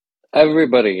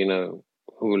everybody,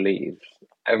 who leaves,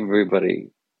 everybody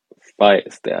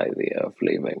fights the idea of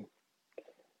leaving.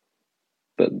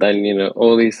 But then,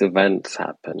 all these events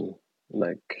happen.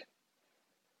 Like,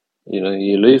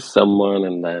 you lose someone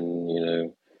and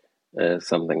then,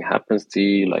 something happens to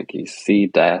you, like you see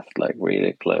death like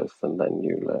really close, and then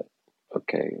you're like,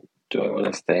 okay, do I want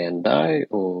to stay and die,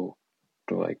 or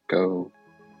do I go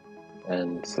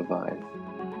and survive?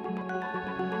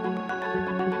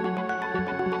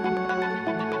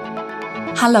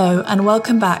 Hello and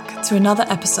welcome back to another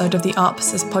episode of the Art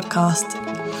Persist podcast,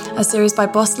 a series by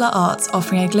Bosler Arts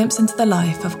offering a glimpse into the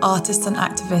life of artists and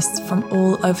activists from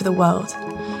all over the world,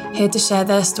 here to share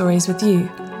their stories with you,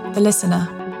 the listener.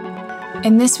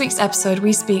 In this week's episode,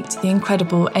 we speak to the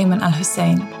incredible Ayman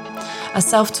Alhussein, a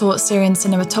self-taught Syrian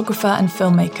cinematographer and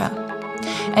filmmaker.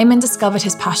 Ayman discovered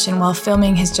his passion while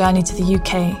filming his journey to the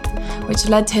UK, which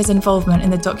led to his involvement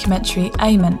in the documentary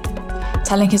Ayman,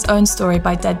 telling his own story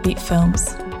by Deadbeat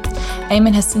Films.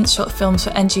 Ayman has since shot films for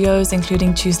NGOs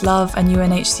including Choose Love and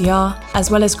UNHCR,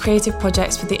 as well as creative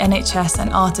projects for the NHS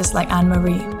and artists like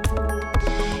Anne-Marie.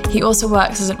 He also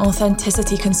works as an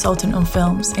authenticity consultant on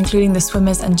films, including The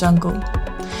Swimmers and Jungle.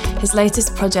 His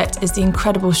latest project is the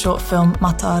incredible short film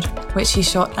Matar, which he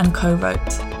shot and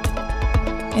co-wrote.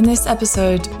 In this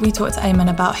episode, we talk to Ayman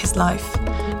about his life,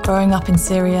 growing up in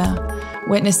Syria,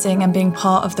 witnessing and being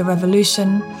part of the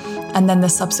revolution, and then the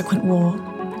subsequent war.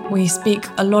 We speak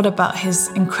a lot about his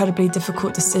incredibly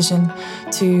difficult decision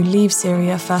to leave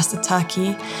Syria, first to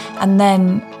Turkey, and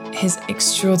then his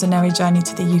extraordinary journey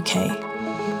to the UK.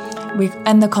 We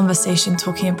end the conversation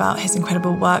talking about his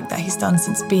incredible work that he's done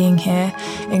since being here,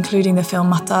 including the film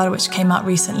Matar, which came out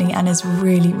recently and is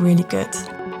really, really good.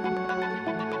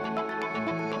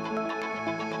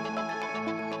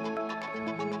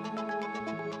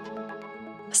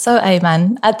 So,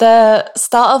 Ayman, at the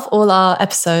start of all our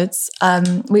episodes,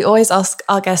 we always ask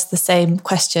our guests the same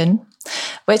question,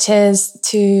 which is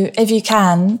to, if you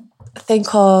can,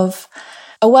 think of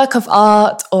a work of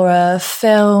art or a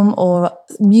film or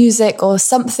music or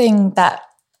something that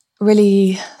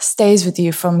really stays with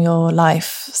you from your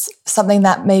life, something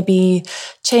that maybe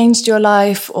changed your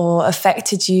life or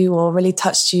affected you or really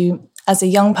touched you as a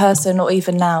young person or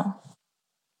even now.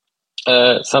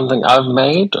 Something I've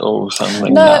made or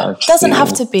something No, that I've it doesn't seen?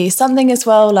 have to be. Something as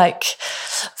well, like,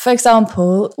 for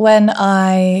example, when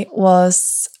I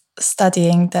was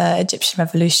studying the Egyptian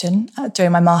Revolution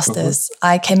during my master's,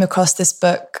 I came across this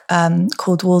book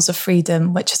called Walls of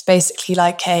Freedom, which was basically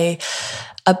like a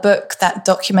book that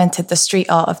documented the street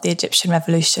art of the Egyptian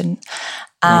Revolution.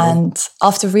 And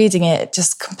after reading it, it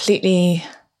just completely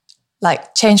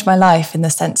like changed my life in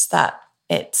the sense that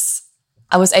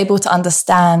I was able to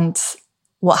understand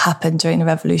what happened during the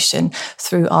revolution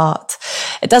through art.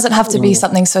 It doesn't have to be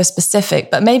something so specific,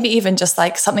 but maybe even just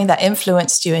like something that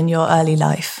influenced you in your early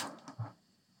life.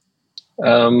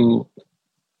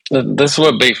 This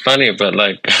would be funny, but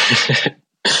like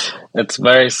it's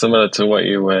very similar to what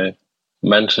you were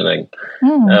mentioning.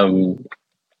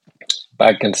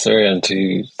 Back in Syria in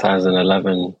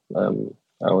 2011,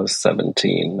 I was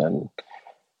 17, and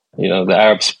the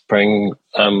Arab Spring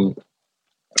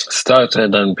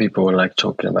started, and people were like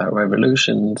talking about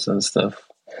revolutions and stuff.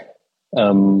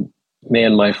 Me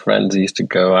and my friends used to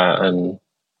go out and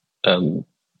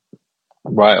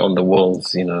write on the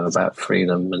walls, about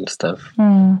freedom and stuff.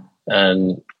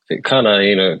 And it kind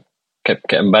of, kept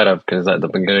getting better, because at the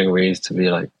beginning we used to be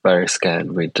like very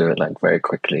scared. We'd do it like very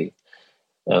quickly,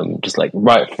 just like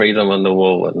write freedom on the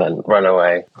wall and then run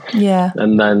away. Yeah.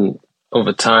 And then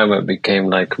over time it became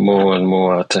like more and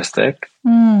more artistic.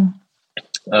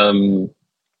 And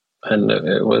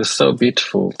it was so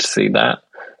beautiful to see that.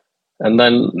 And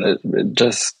then it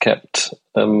just kept,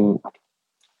 over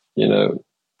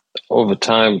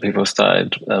time people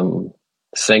started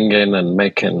singing and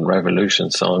making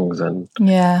revolution songs. And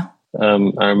Yeah. I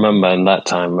remember in that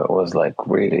time it was like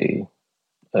really,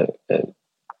 it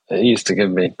used to give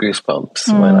me goosebumps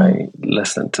when I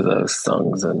listened to those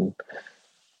songs. And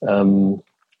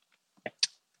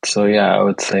so, yeah, I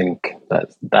would think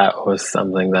that was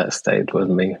something that stayed with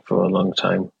me for a long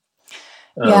time.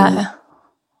 Yeah,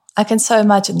 I can so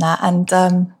imagine that. And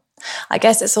I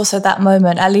guess it's also that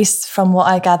moment, at least from what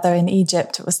I gather in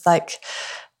Egypt, it was like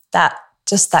that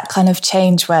kind of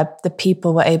change where the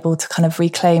people were able to kind of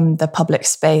reclaim the public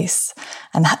space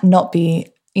and not be,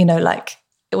 like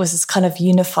it was this kind of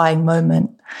unifying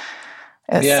moment.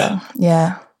 Yeah.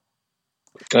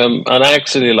 And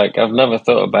actually, like, I've never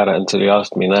thought about it until you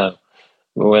asked me now.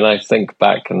 When I think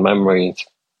back in memories,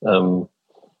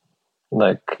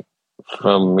 like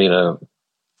from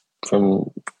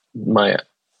my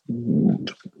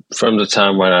from the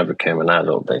time when I became an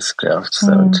adult, basically after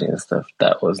 17 and stuff,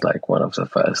 that was like one of the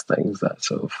first things that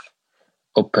sort of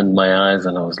opened my eyes,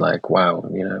 and I was like, wow,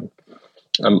 and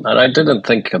I didn't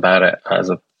think about it as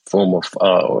a form of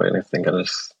art or anything. I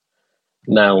just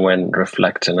now, when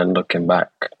reflecting and looking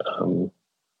back,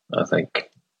 I think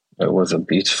it was a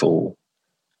beautiful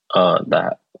art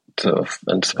that sort of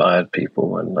inspired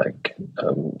people, and like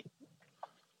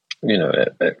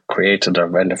it created a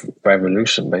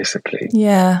revolution basically.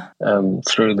 Yeah.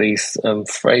 Through these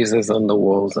phrases on the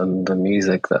walls and the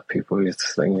music that people used to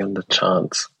sing and the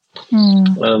chants.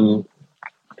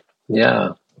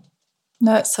 Yeah.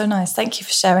 No, it's so nice. Thank you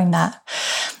for sharing that.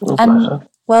 No and pleasure.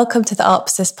 welcome to the Art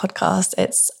Persist podcast.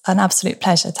 It's an absolute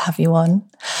pleasure to have you on.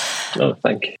 Oh,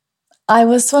 thank you. I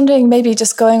was wondering, maybe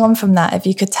just going on from that, if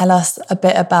you could tell us a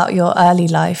bit about your early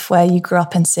life, where you grew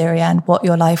up in Syria and what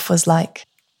your life was like.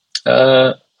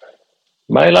 My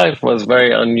life was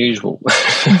very unusual.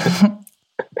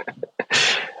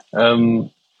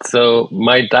 So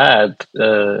my dad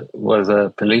was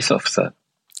a police officer.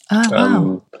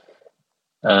 Oh,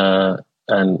 wow.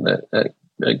 And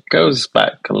it goes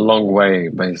back a long way,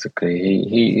 basically.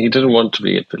 He didn't want to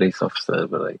be a police officer,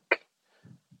 but like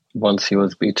once he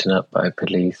was beaten up by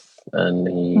police, and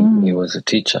he was a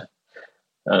teacher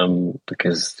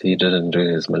because he didn't do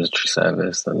his military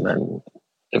service. And then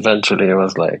eventually it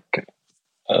was like,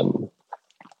 I'm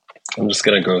just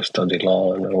going to go study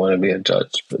law and I want to be a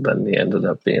judge. But then he ended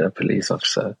up being a police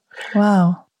officer.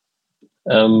 Wow.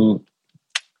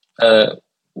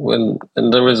 When in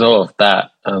the result of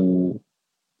that,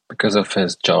 because of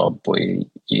his job, we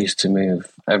used to move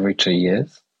every 2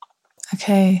 years.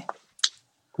 Okay.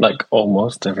 Like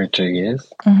almost every 2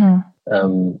 years.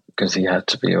 Because he had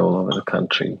to be all over the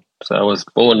country. So I was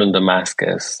born in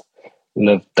Damascus,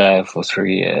 lived there for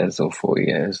 3 years or 4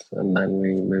 years, and then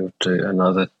we moved to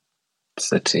another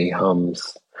city,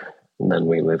 Homs, and then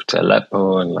we moved to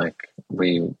Aleppo, and like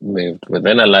we moved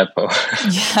within Aleppo.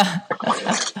 Yeah.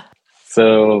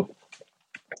 So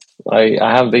I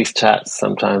have these chats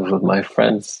sometimes with my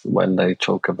friends when they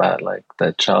talk about like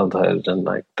their childhood and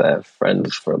like their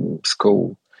friends from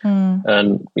school.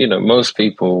 And most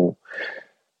people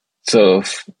sort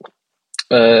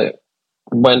of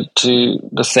went to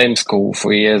the same school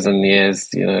for years and years,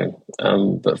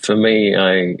 but for me,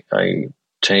 I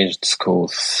changed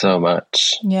schools so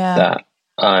much that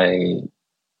I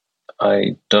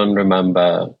don't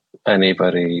remember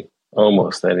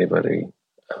almost anybody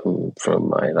from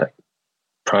my like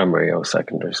primary or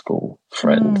secondary school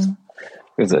friends,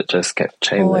 because it just kept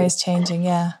changing. Always changing,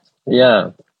 yeah.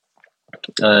 Yeah.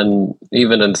 And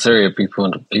even in Syria,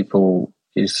 people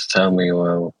used to tell me,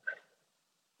 well,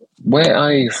 where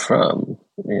are you from?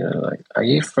 Like, are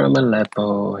you from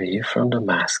Aleppo? Are you from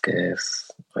Damascus?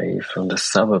 Are you from the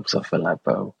suburbs of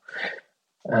Aleppo?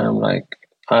 And I'm like,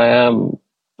 I am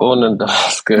born in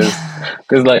Damascus.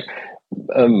 Because like,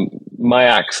 my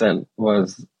accent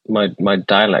was, my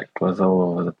dialect was all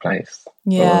over the place.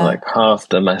 Yeah. It was like half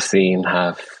Damascene,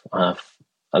 half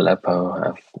Aleppo,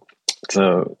 half.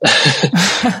 So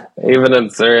even in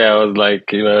Syria, I was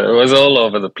like, it was all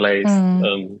over the place.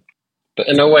 But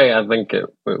in a way, I think it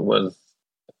was,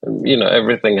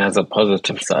 everything has a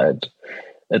positive side.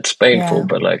 It's painful,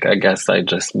 but like, I guess I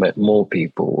just met more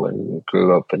people and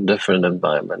grew up in different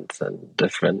environments and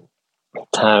different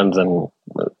towns. And,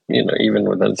 even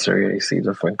within Syria, you see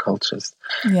different cultures.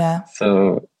 Yeah.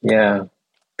 So, yeah,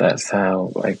 that's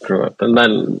how I grew up. And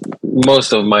then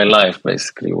most of my life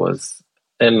basically was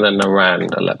in and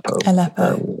around Aleppo.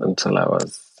 Until I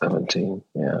was 17.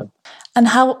 Yeah. And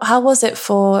how was it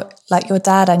for like your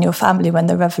dad and your family when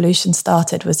the revolution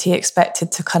started? Was he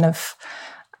expected to kind of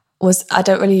I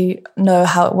don't really know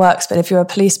how it works, but if you're a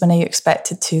policeman, are you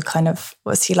expected to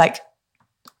was he like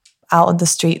out on the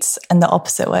streets in the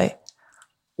opposite way?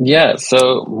 Yeah.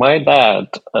 So my dad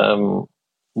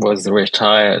was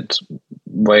retired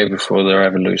way before the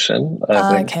revolution.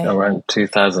 I think around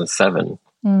 2007.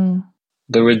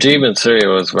 The regime in Syria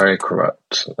was very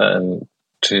corrupt, and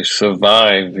to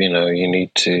survive, you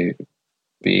need to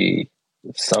be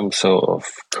some sort of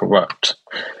corrupt.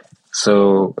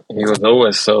 So he was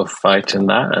always sort of fighting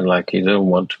that, and like he didn't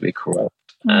want to be corrupt.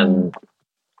 And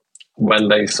when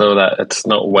they saw that it's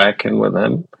not working with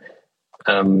him,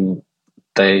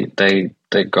 they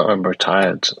got him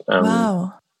retired.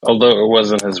 Wow. Although it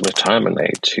wasn't his retirement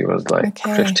age, he was like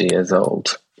 50 years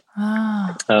old.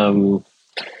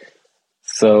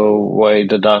 So what he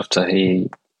did after, he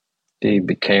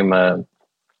became a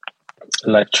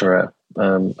lecturer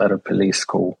at a police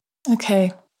school.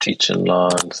 Okay. Teaching law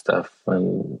and stuff,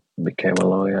 and became a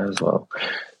lawyer as well.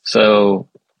 So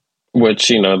which,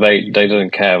 they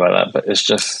didn't care about that, but it's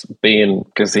just being,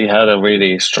 because he had a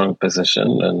really strong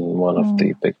position in one of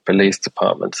the big police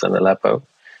departments in Aleppo.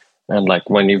 And like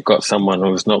when you've got someone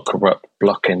who's not corrupt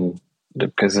blocking,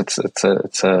 because it's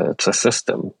a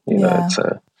system,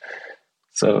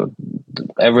 so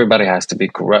everybody has to be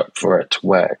corrupt for it to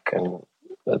work, and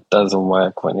it doesn't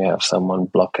work when you have someone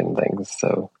blocking things.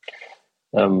 So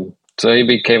he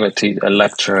became a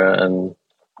lecturer, and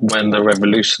when the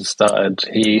revolution started,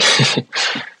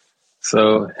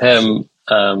 so him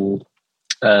and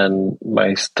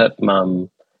my stepmom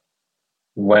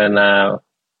went out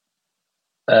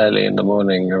early in the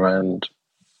morning around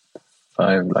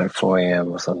 4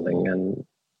 a.m. or something, and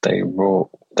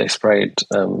they sprayed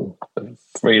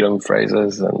freedom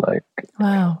phrases and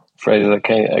phrases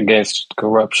against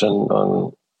corruption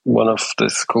on one of the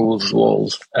school's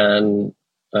walls, and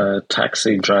a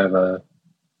taxi driver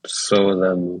saw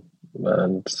them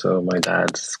and saw my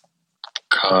dad's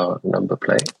car number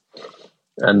plate,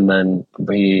 and then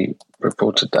we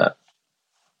reported that.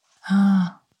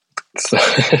 So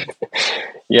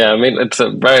yeah, I mean, it's a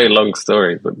very long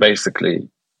story, but basically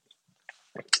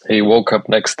he woke up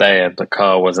next day and the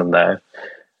car wasn't there,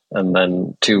 and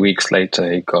then 2 weeks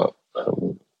later he got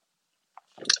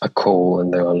a call,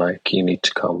 and they were like, "You need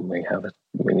to come. We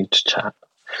need to chat."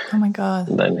 Oh my God!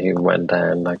 And then he went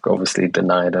there and obviously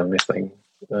denied everything,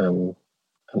 and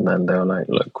then they were like,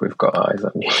 "Look, we've got eyes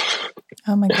on you."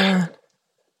 Oh my God!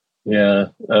 Yeah,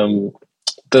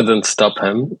 didn't stop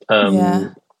him.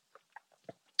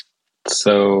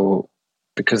 So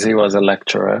because he was a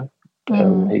lecturer,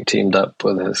 he teamed up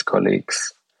with his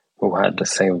colleagues who had the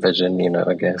same vision,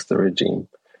 against the regime.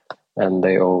 And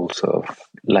they all sort of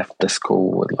left the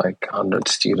school with 100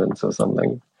 students or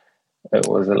something. It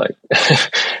was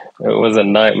it was a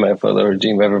nightmare for the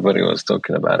regime. Everybody was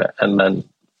talking about it. And then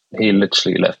he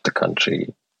literally left the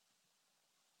country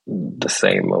the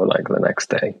same or the next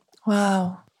day.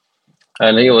 Wow.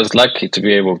 And he was lucky to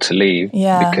be able to leave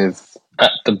because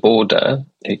at the border,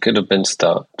 he could have been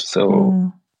stopped.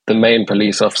 So the main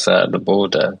police officer at the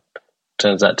border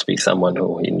turns out to be someone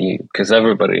who he knew, because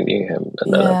everybody knew him.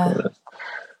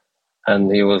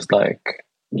 And he was like,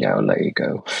 "Yeah, I'll let you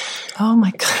go." Oh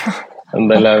my God. And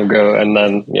they let him go. And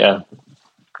then,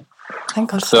 Thank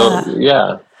God so, for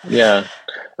that. Yeah.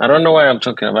 I don't know why I'm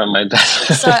talking about my dad.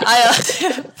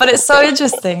 But it's so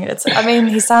interesting.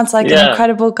 He sounds like an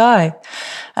incredible guy.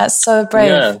 That's so brave.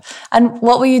 Yeah. And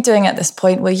what were you doing at this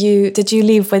point? Did you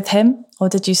leave with him or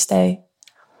did you stay?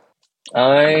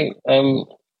 I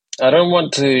don't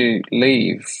want to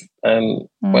leave.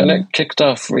 When it kicked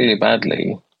off really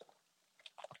badly,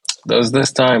 there was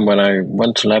this time when I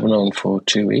went to Lebanon for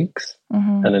 2 weeks.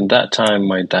 And in that time,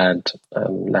 my dad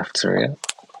left Syria.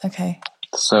 Okay.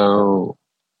 So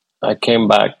I came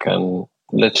back, and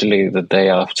literally the day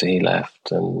after he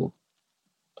left, and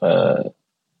I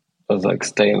was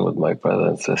staying with my brother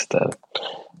and sister,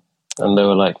 and they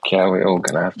were like, "Yeah, we're all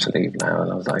gonna have to leave now,"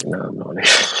 and I was like, "No, I'm not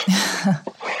leaving."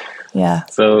 Yeah.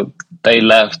 So they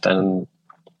left, and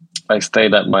I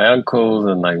stayed at my uncle's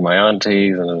and my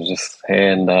aunties, and I was just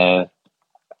here and there.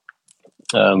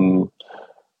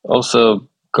 Also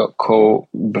got caught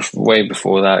way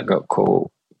before that. Got caught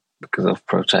because of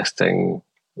protesting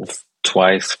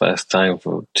twice. First time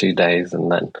for 2 days,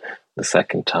 and then the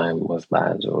second time was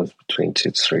bad. It was between 2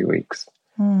 to 3 weeks.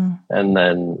 And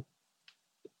then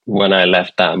when I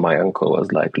left that, my uncle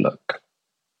was like, "Look,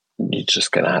 you're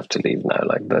just gonna have to leave now.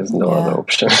 There's no other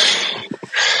option."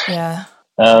 Yeah.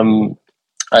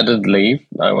 I did leave.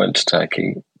 I went to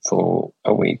Turkey for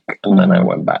a week, and then I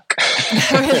went back.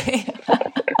 Really?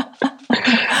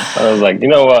 I was like, you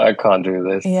know what? I can't do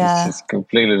this. Yeah. It's just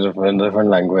completely different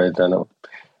language, and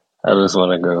I just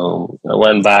want to go home. I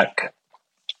went back.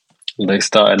 They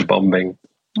started bombing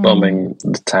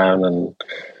the town, and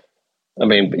I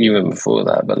mean, even before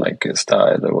that, but it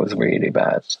started, it was really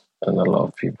bad, and a lot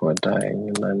of people were dying,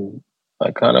 and then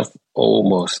I kind of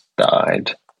almost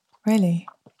died. Really?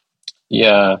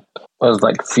 Yeah, I was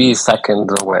a few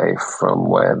seconds away from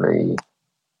where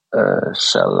the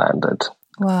shell landed.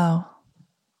 Wow.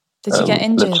 Did you get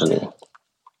injured? Literally.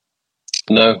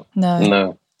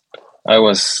 No. I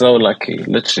was so lucky.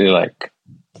 Literally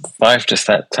 5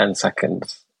 to 10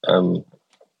 seconds.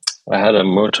 I had a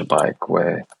motorbike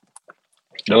where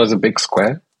there was a big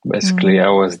square. Basically, I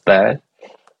was there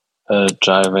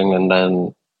driving, and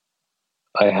then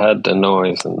I heard the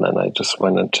noise, and then I just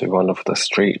went into one of the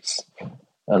streets.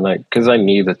 And because I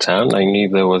knew the town, I knew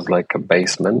there was a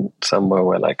basement somewhere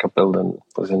where a building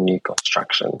was in new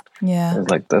construction. Yeah. It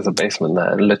was there's a basement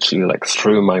there. I literally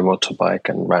threw my motorbike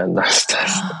and ran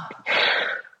downstairs.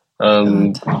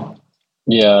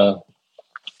 Yeah,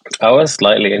 I was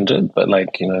slightly injured, but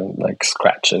like, like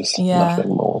scratches, Yeah. nothing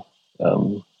more.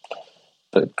 Um,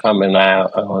 but coming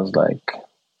out, I was like,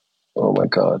 oh my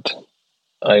God.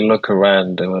 I look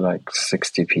around, there were like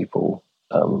 60 people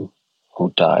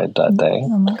who died that day.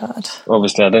 Oh my God.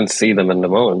 Obviously, I didn't see them in the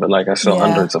moment, but like I saw Yeah.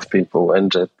 hundreds of people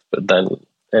injured. But then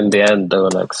in the end, there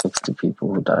were like 60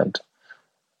 people who died.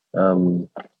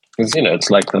 Because, it's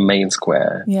like the main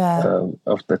square Yeah.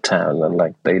 of the town, and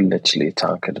like they literally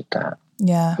targeted that.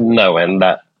 Yeah. Knowing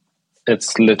that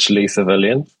it's literally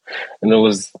civilians. And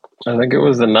I think it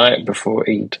was the night before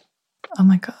Eid. Oh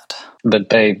my God. The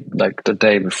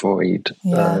day before Eid.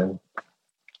 Yeah.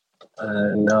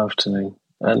 In the afternoon.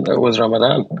 And it was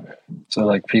Ramadan. So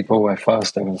like people were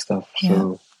fasting and stuff. Yeah.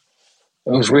 So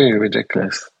it was really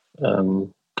ridiculous.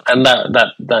 And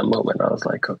that moment I was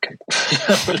like, okay.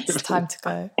 It's time to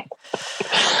go.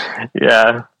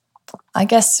 Yeah. I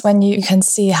guess when you can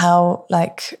see how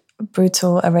like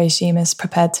brutal a regime is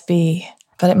prepared to be,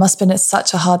 but it must have been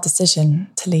such a hard decision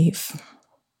to leave.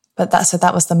 But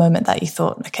that was the moment that you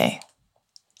thought, okay,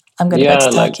 I'm going to go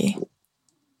to Turkey. Like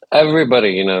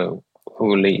everybody,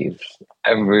 who leaves,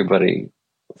 everybody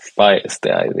fights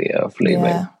the idea of leaving.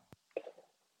 Yeah.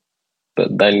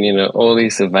 But then, all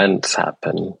these events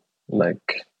happen.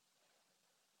 Like,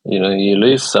 you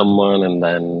lose someone and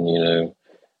then,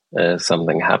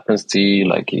 something happens to you,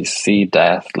 like you see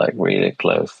death like really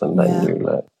close, and then you're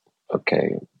like,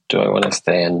 okay, do I want to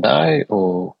stay and die,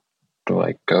 or do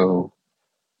I go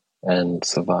and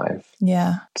survive?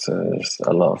 Yeah. So there's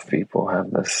a lot of people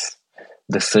have this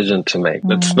decision to make.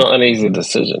 It's not an easy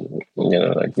decision,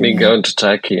 like me going to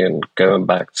Turkey and going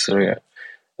back to Syria.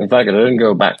 In fact, I didn't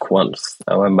go back once.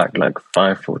 I went back like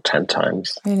 5 or 10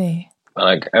 times. Really?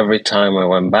 Like every time I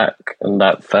went back, in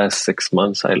that first 6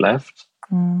 months I left,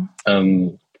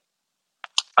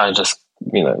 I just,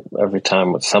 every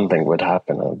time something would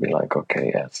happen, I'd be like,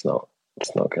 okay, yeah, it's not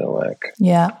going to work.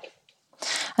 Yeah.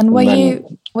 And were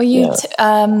you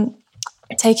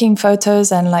taking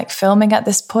photos and like filming at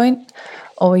this point,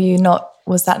 or were you not?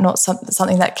 Was that not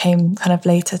something that came kind of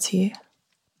later to you?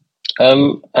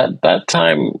 At that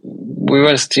time, we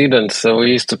were students, so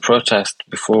we used to protest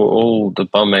before all the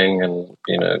bombing and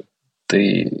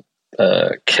the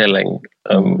killing.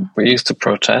 We used to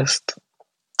protest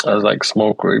as like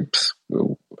small groups.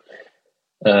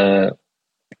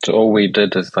 So all we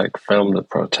did is like film the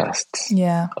protests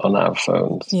on our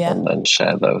phones and then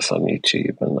share those on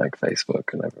YouTube and like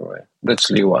Facebook and everywhere.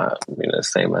 Literally what,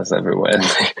 same as everywhere.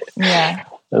 Yeah.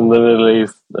 In the Middle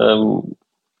East.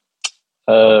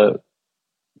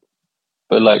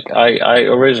 But like I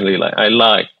originally I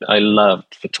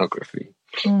loved photography.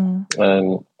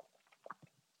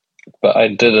 But I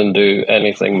didn't do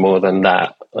anything more than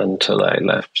that until I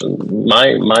left. And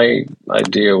my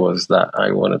idea was that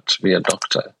I wanted to be a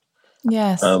doctor.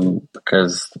 Yes.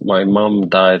 Because my mom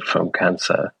died from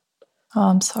cancer. Oh,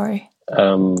 I'm sorry.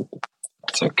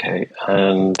 It's okay.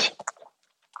 And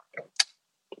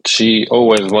she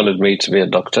always wanted me to be a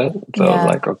doctor. So I was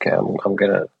like, okay, I'm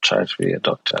gonna try to be a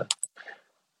doctor.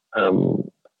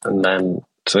 And then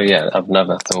I've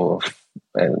never thought of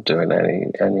doing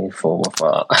any form of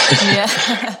art.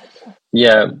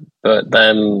 But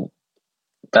then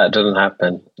that didn't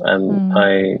happen, and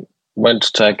I went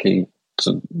to Turkey.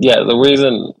 So the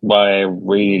reason why I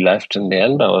really left in the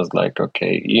end, I was like,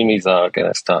 okay, unis are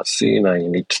gonna start soon, and you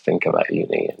need to think about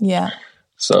uni. And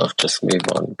sort of just move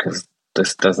on, because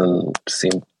this doesn't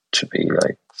seem to be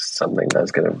like something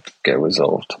that's gonna get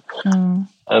resolved.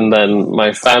 And then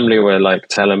my family were like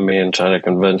telling me and trying to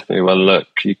convince me, well, look,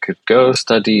 you could go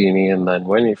study uni, and then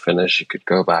when you finish, you could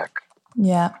go back.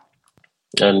 Yeah.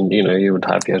 And, you would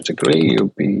have your degree,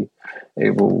 you'd be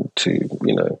able to,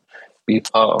 be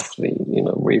part of the,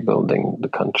 rebuilding the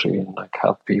country and like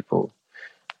help people.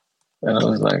 And I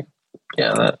was like,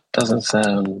 yeah, that doesn't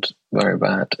sound very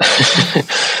bad.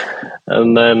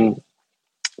 And then,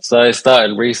 so I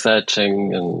started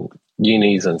researching and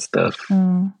unis and stuff.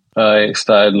 I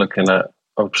started looking at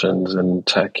options in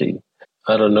Turkey.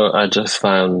 I don't know, I just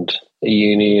found a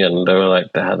uni, and they were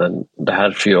like, they had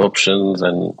a few options,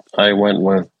 and I went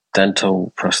with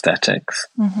dental prosthetics,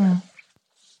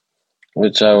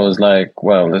 which I was like,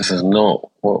 well, this is not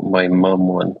what my mum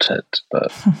wanted,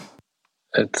 but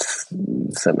it's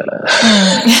similar.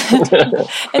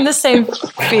 In the same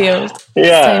field.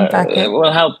 Yeah, same bracket. It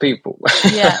will help people.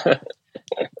 Yeah,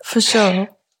 for sure.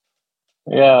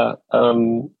 Yeah.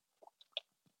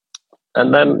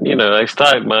 And then, I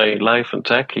started my life in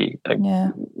Turkey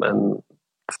and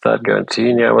started going to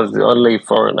uni. I was the only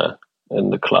foreigner in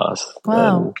the class.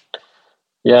 Wow.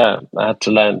 I had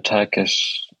to learn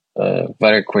Turkish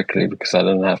very quickly because I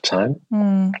didn't have time.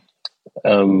 Mm.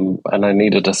 And I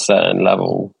needed a certain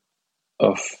level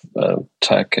of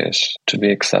Turkish to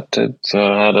be accepted. So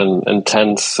I had an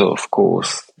intense sort of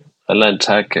course. I learned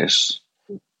Turkish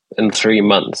in 3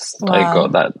 months. Wow. I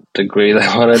got that degree that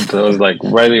I wanted. I was like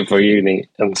ready for uni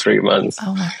in 3 months.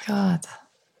 Oh my God.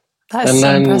 That is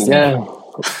so impressive.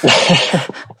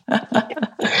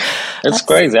 It's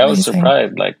crazy. I was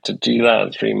surprised, like, to do that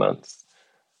in 3 months.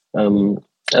 And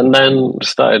then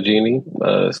started uni,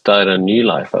 started a new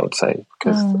life, I would say,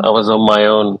 because I was on my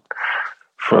own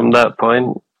from that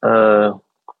point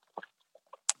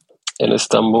in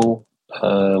Istanbul.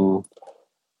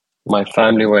 My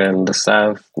family were in the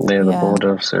south, near the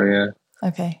border of Syria.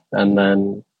 Okay. And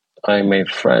then I made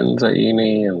friends at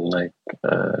uni, and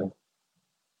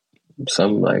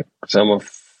some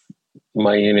of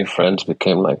my uni friends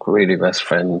became like really best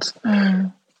friends.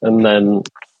 And then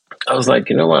I was like,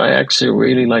 you know what? I actually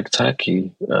really like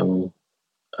Turkey.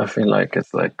 I feel like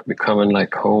it's like becoming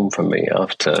like home for me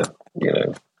after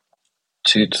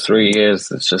 2 to 3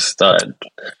 years. It's just started.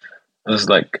 It was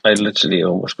like I literally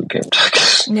almost became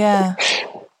Turkish. Yeah.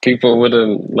 People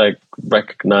wouldn't like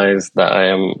recognize that I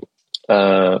am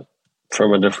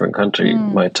from a different country.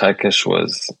 My Turkish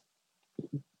was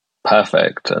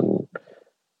perfect, and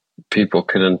people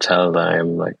couldn't tell that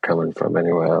I'm like coming from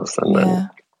anywhere else. And then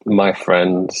my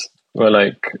friends were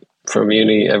like from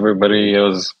uni. Everybody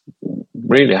was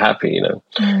really happy,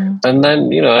 And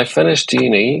then I finished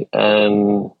uni,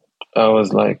 and I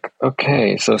was like,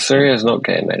 okay, so Syria is not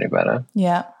getting any better.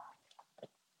 Yeah.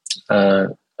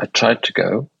 I tried to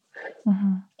go,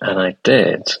 and I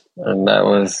did, and that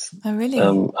was. Oh, really?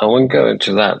 I won't go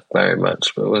into that very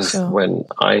much, but it was when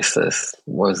ISIS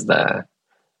was there,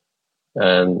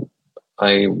 and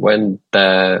I went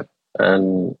there,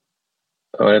 and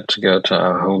I wanted to go to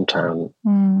our hometown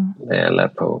near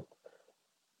Aleppo,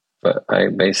 but I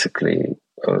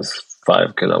was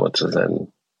 5 kilometers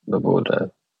in the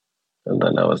border, and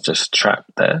then I was just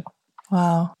trapped there.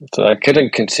 Wow. So I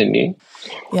couldn't continue.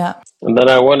 Yeah. And then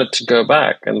I wanted to go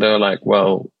back, and they were like,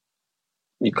 well,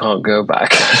 you can't go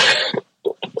back.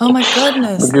 Oh my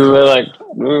goodness. Because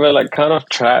we were like kind of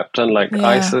trapped, and like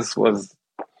ISIS was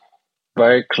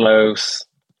very close.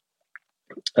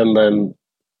 And then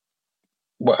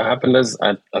what happened is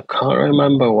I can't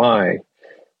remember why,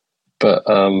 but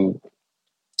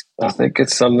I think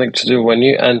it's something to do when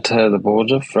you enter the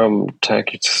border from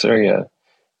Turkey to Syria.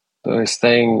 They were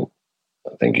saying,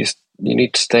 I think you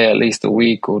need to stay at least a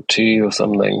week or 2 or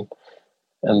something.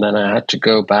 And then I had to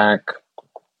go back.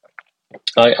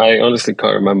 I honestly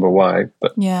can't remember why,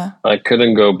 but I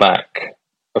couldn't go back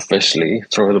officially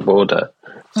through the border.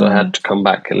 So I had to come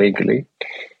back illegally.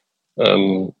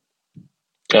 And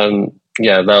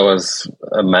that was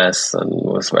a mess and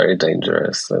was very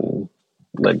dangerous. And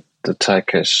like the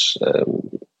Turkish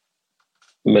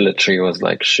military was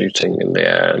like shooting in the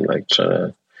air and like trying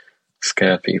to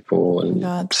scare people,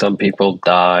 and some people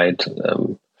died.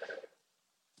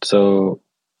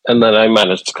 And then I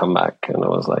managed to come back, and I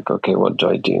was like, okay, what do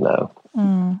I do now?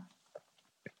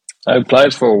 I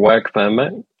applied for a work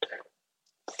permit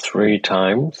 3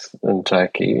 times in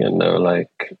Turkey, and they were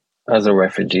like, as a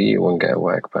refugee, you won't get a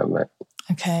work permit.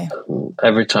 Okay.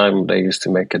 Every time they used to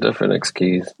make a different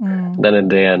excuse. Then in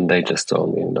the end, they just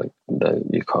told me, like, that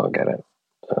you can't get it.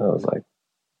 And I was like,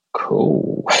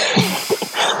 cool.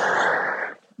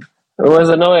 It was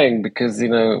annoying because,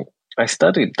 I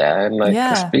studied there, and like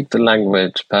I speak the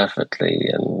language perfectly,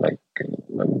 and like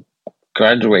I'm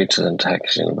graduated in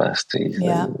Turkish universities,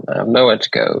 and I have nowhere to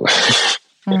go.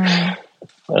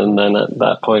 And then at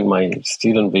that point, my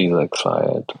student visa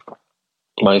expired.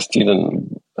 My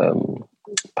student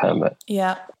permit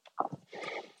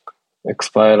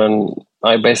expired, and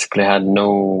I basically had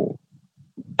no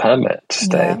permit to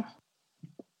stay.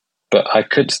 But I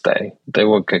could stay. They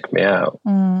would kick me out.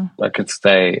 I could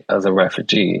stay as a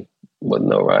refugee with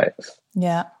no rights.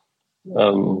 Yeah.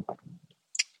 You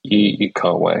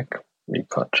can't work. You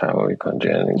can't travel. You can't do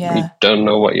anything. Yeah. You don't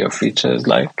know what your future is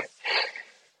like.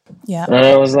 Yeah. And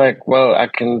I was like, well, I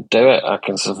can do it. I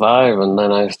can survive. And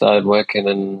then I started working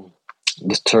in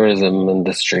the tourism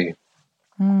industry,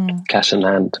 cash in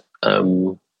hand.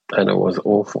 And it was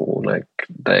awful. Like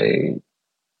they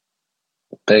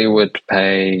would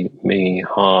pay me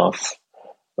half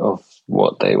of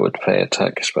what they would pay a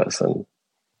Turkish person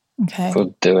for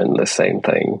doing the same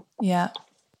thing. Yeah.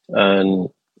 And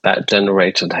that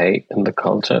generated hate in the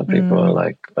culture. People are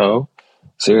like, oh,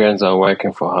 Syrians are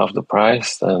working for half the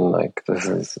price, and like this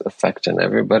is affecting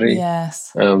everybody.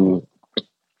 Yes. It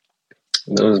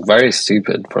was very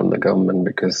stupid from the government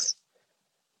because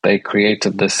they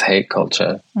created this hate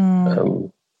culture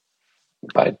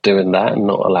by doing that and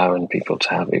not allowing people to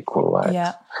have equal rights.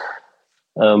 Yeah.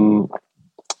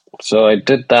 So I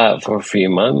did that for a few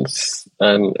months,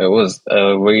 and it was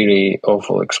a really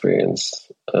awful experience.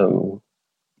 But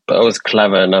I was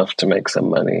clever enough to make some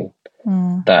money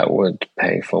that would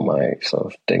pay for my sort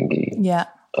of dinghy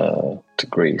to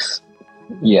Greece.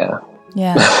 Yeah.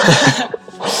 Yeah.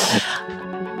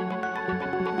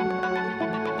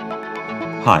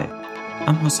 Hi,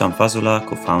 I'm Hossam Fazula,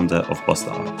 co-founder of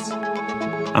Bosla Arts.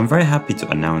 I'm very happy to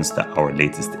announce that our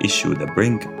latest issue, The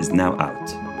Brink, is now out.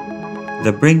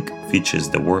 The Brink features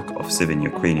the work of 7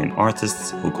 Ukrainian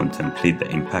artists who contemplate the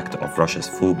impact of Russia's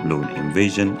full-blown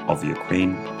invasion of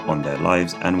Ukraine on their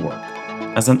lives and work.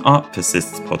 As an Art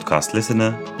Persists podcast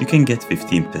listener, you can get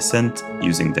 15%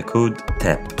 using the code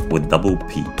TAP with double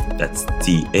P. That's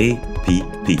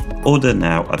TAPP. Order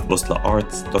now at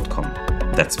boslaarts.com.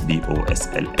 That's BOSLAARTS.com.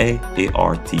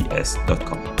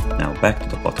 Now back to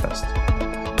the podcast.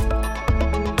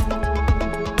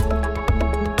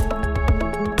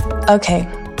 Okay,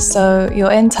 so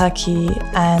you're in Turkey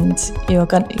and you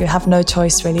have no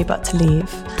choice really but to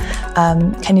leave.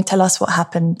 Can you tell us what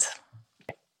happened?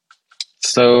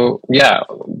 So, yeah,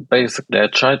 basically I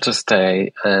tried to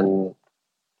stay and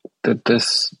did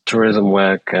this tourism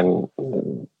work and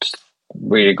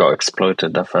really got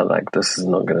exploited. I felt like this is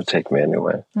not going to take me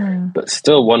anywhere, but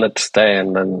still wanted to stay.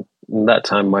 And then in that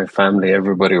time, my family,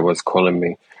 everybody was calling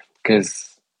me because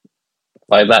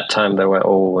by that time they were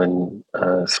all in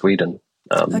Sweden.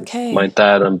 My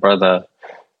dad and brother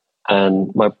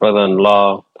and my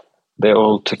brother-in-law, they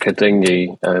all took a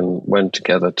dinghy and went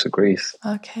together to Greece.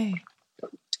 Okay.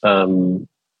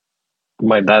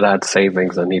 My dad had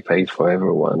savings and he paid for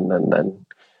everyone, and then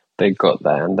they got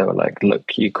there and they were like,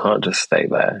 look, you can't just stay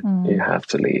there. You have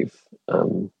to leave.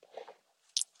 And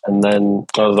then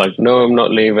I was like, no, I'm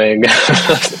not leaving.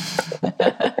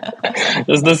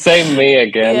 It's the same me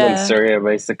again in Syria,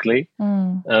 basically. I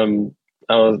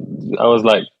was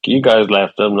like, you guys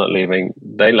left, I'm not leaving.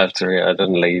 They left Syria, I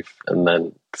didn't leave. And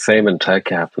then same in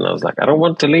Turkey happened. I was like, I don't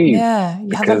want to leave. Yeah,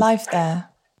 you have a life there.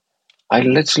 I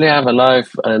literally have a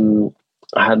life, and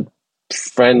I had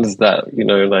friends that,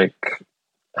 like,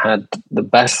 had the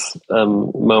best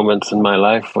moments in my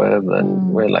life with,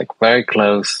 and we're like very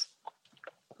close.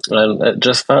 And it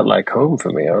just felt like home for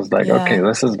me. I was like, okay,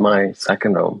 this is my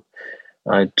second home.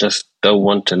 I just don't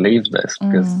want to leave this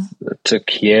because it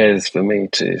took years for me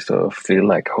to sort of feel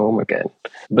like home again.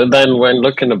 But then when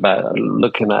looking at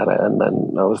it, and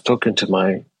then I was talking to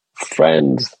my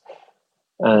friends,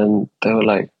 and they were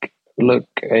like, look,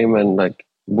 Ayman, like,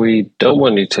 we don't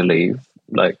want you to leave,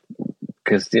 like,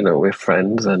 because, we're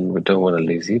friends and we don't want to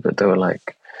lose you. But they were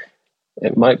like,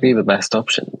 it might be the best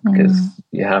option because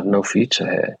you have no future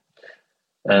here.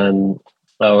 And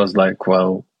I was like,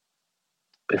 well,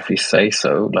 if you say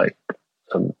so, like,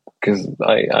 because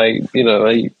I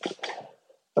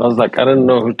was like, I don't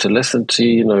know who to listen to,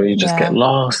 you just get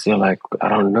lost. You're like, I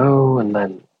don't know. And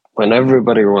then when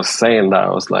everybody was saying that,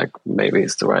 I was like, maybe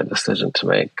it's the right decision to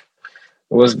make.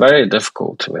 It was very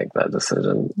difficult to make that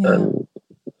decision. And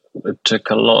it took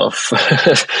a lot of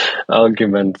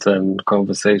arguments and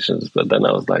conversations, but then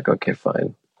I was like, okay,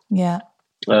 fine. Yeah.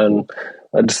 And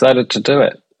I decided to do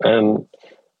it and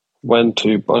went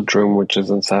to Bodrum, which is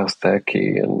in South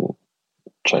Turkey, and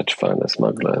tried to find a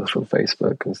smuggler through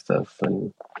Facebook and stuff,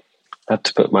 and had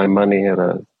to put my money at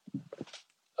a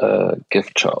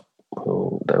gift shop.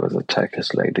 There was a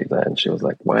Turkish lady there, and she was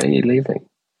like, why are you leaving?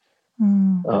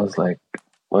 I was like,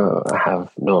 well, I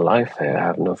have no life here. I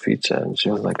have no future. And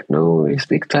she was like, no, you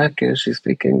speak Turkish, you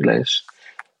speak English.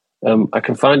 I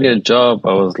can find you a job.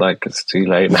 I was like, it's too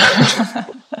late now.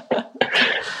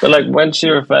 But like when she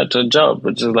referred to a job,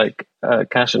 which is like a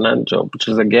cash in hand job, which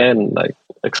is again like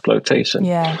exploitation.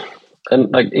 Yeah. And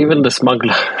like even the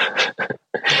smuggler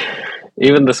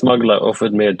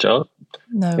offered me a job.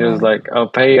 No He was like, I'll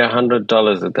pay you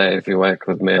 $100 a day if you work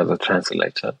with me as a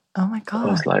translator. Oh my God.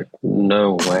 I was like,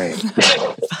 no way.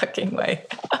 No fucking way.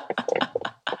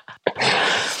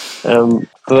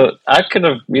 But I could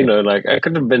have, I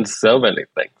could have been so many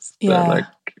things. Yeah. But like,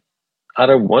 I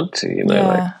don't want to,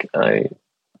 like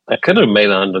I could have made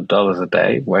 $100 a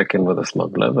day working with a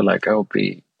smuggler, but like, I'll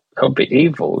be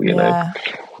evil, know?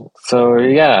 So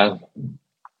yeah.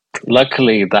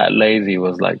 Luckily, that lady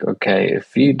was like, okay,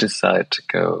 if you decide to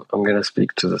go, I'm going to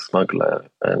speak to the smuggler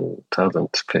and tell them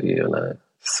to put you in a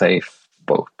safe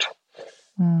boat.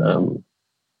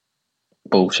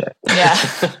 Bullshit. Yeah.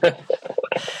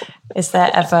 Is there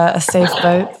ever a safe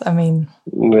boat? I mean...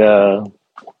 Yeah,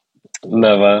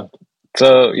 never.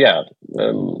 So, yeah,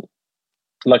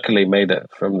 luckily made it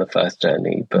from the first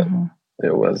journey, but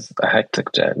it was a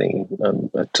hectic journey.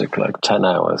 It took like 10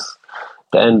 hours.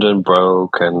 The engine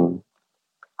broke, and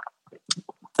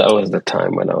that was the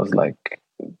time when I was like,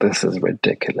 this is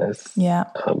ridiculous. Yeah.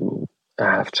 I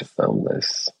have to film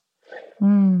this.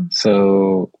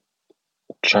 So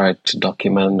tried to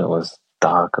document. It was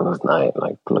dark, it was night,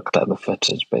 like looked at the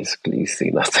footage, basically you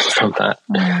see nothing from that.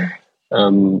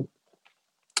 And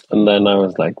then I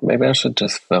was like, maybe I should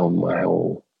just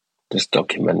film just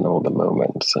document all the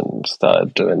moments, and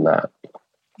started doing that.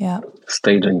 Yeah.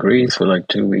 Stayed in Greece for like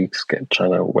 2 weeks,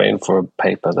 waiting for a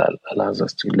paper that allows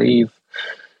us to leave.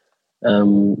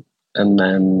 And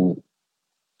then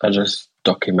I just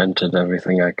documented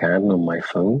everything I can on my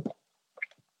phone.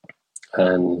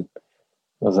 And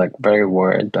I was like very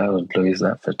worried that I would lose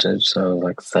that footage. So I was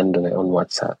like sending it on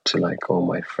WhatsApp to like all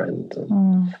my friends.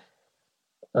 And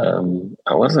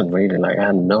I wasn't really like, I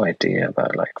had no idea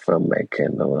about like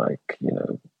filmmaking or like,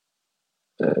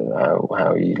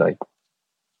 how you like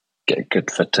get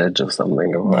good footage or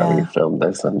something, or how you film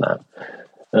this and that.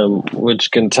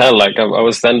 Which can tell, like I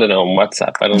was sending it on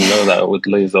WhatsApp. I didn't know that I would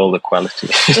lose all the quality.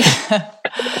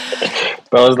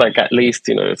 But I was like, at least,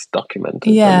 it's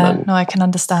documented. Yeah, no, I can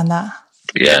understand that.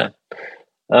 Yeah.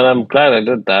 And I'm glad I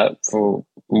did that for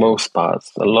most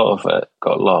parts. A lot of it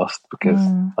got lost because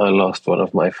I lost one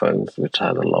of my phones, which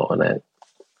had a lot on it.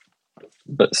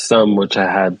 But some which I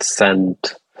had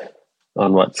sent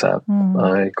on WhatsApp,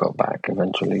 I got back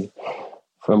eventually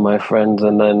from my friends.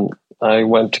 And then I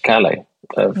went to Calais.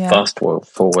 Fast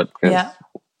forward because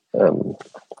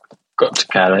got to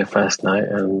Calais first night,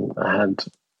 and I had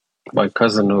my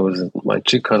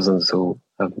two cousins who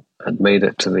had made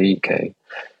it to the UK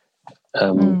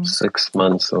 6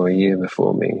 months or a year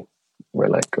before me. We're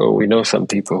like, oh, we know some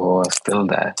people who are still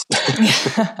there.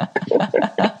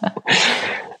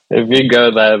 If you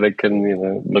go there, they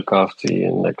can, look after you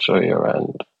and like show you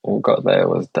around. And got there, it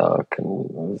was dark and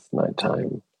it was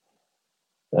nighttime.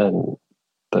 And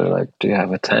they're like, do you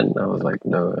have a tent? I was like,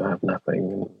 no, I have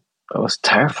nothing. And I was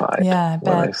terrified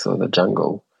when I saw the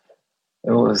jungle.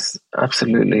 It was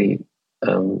absolutely,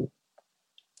 it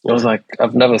was like,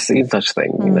 I've never seen such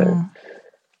thing,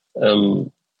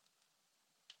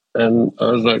 and I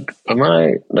was like,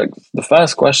 the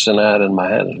first question I had in my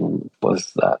head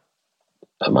was that,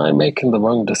 am I making the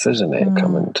wrong decision here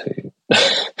coming to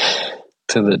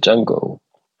the jungle?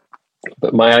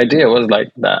 But my idea was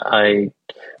like that I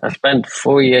spent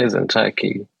 4 years in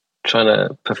Turkey trying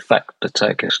to perfect the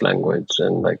Turkish language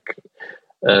and like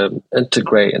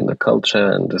integrate in the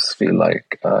culture and just feel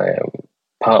like I am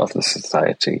part of the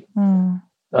society.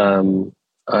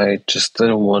 I just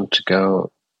didn't want to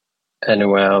go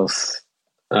anywhere else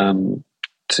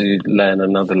to learn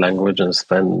another language and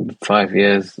spend 5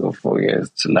 years or 4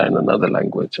 years to learn another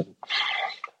language.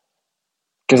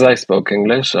 Because I spoke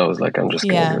English, I was like, I'm just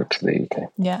going to go to the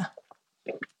UK. Yeah.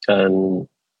 And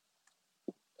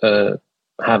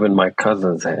having my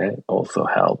cousins here also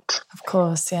helped. Of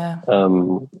course, yeah.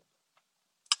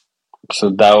 So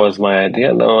that was my idea.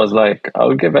 And I was like,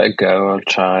 I'll give it a go. I'll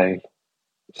try,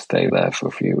 stay there for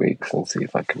a few weeks and see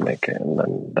if I can make it. And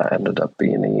then that ended up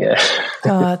being a year.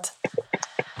 God.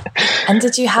 And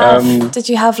did you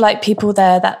have like people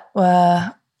there that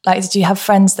were like, did you have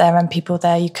friends there and people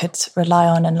there you could rely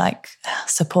on and like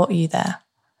support you there?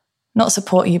 Not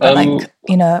support you, but like,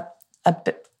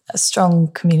 a strong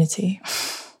community.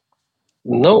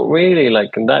 Not really.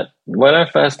 Like that, when I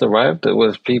first arrived, it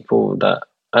was people that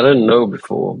I didn't know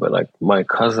before, but like my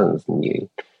cousins knew.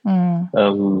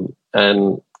 And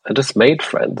I just made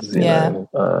friends, you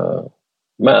know.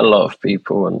 Met a lot of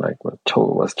people and like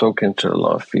was talking to a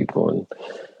lot of people, and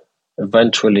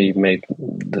eventually made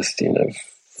this,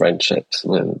 friendships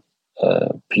with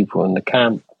people in the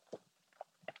camp.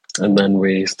 And then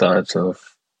we started sort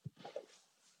of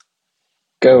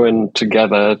going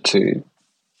together to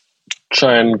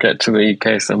try and get to the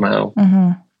UK somehow.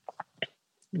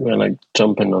 We're like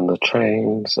jumping on the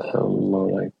trains,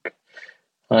 or like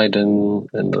hiding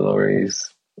in the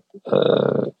lorries,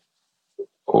 or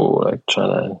like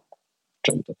trying to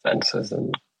jump the fences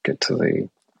and get to the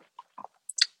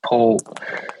port.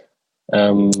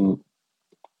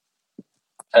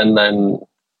 And then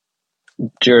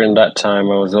during that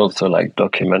time, I was also like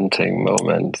documenting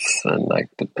moments and like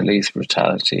the police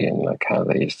brutality and like how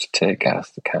they used to tear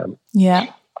gas the camp. Yeah.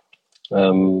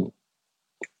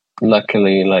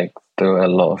 Luckily, like there were a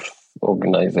lot of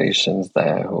organizations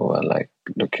there who were like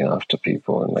looking after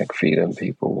people and like feeding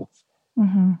people.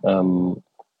 I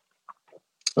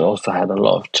also had a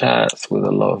lot of chats with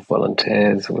a lot of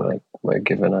volunteers who were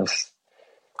giving us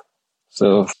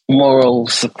sort of moral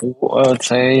support, I would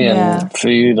say, Yeah. and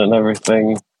food and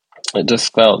everything. It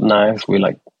just felt nice. We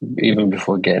like, even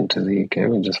before getting to the UK,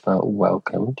 we just felt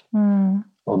welcomed,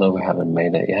 although we haven't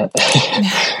made it yet.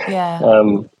 Yeah.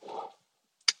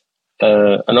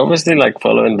 And obviously, like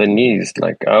following the news,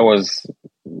 like I was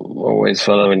always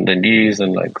following the news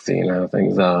and like seeing how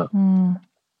things are.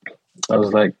 I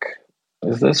was like,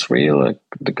 is this real? Like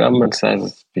the government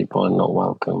says people are not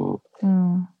welcome.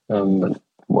 But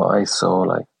what I saw,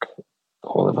 like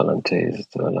all the volunteers,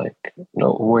 they were like,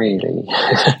 not really.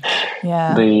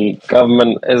 Yeah. The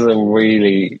government isn't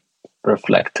really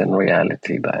reflecting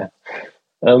reality there.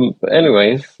 But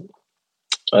anyways,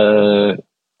 I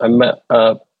met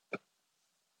up.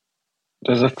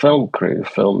 There's a film crew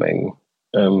filming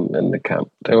in the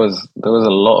camp. There was a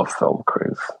lot of film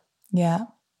crews Yeah.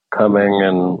 coming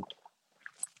and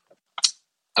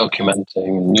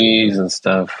documenting news and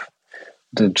stuff.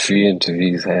 Did a few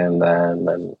interviews here and there, and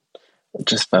then it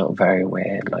just felt very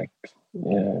weird. Like,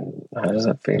 how does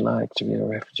it feel like to be a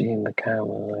refugee in the camp?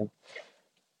 And like,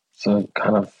 so I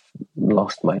kind of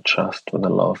lost my trust with a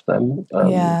lot of them.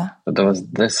 Yeah. But there was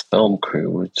this film crew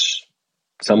which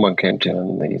someone came to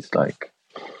and he's like,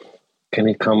 "Can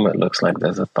you come? It looks like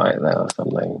there's a fight there or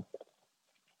something."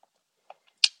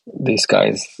 These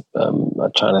guys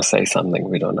are trying to say something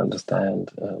we don't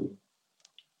understand.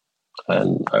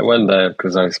 And I went there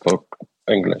because I spoke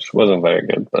English. Wasn't very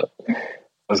good, but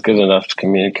was good enough to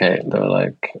communicate. They were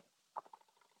like,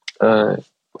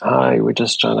 "Hi, we're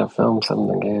just trying to film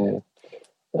something here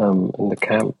in the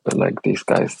camp, but like these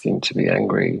guys seem to be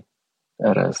angry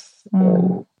at us."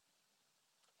 And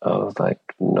I was like,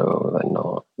 "No, they're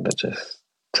not. They're just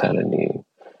telling you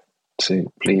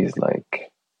to please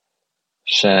like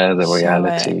share the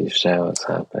reality, share what's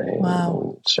happening,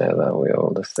 and share that we're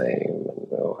all the same and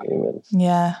we're all humans."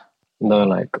 Yeah. And they're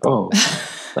like, "Oh,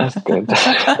 that's good."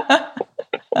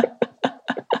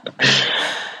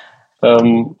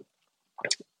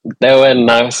 They were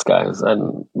nice guys,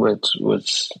 and which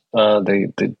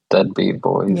the deadbeat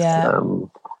boys. Yeah.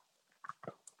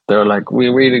 They were like, "We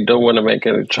really don't want to make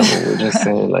any trouble. We're just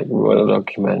saying like we want to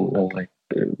document and like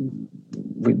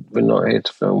we're not here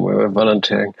to film. We're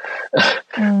volunteering.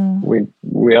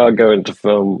 We are going to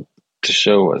film to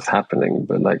show what's happening,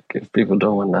 but like if people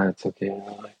don't want that, it's okay." And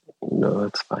I'm like, "No,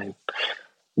 it's fine."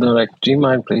 They're like, "Do you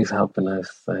mind please helping us?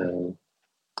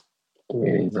 We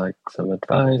need like some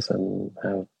advice and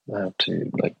how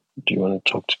to like. Do you want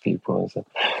to talk to people?" And so,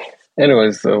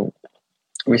 anyways, so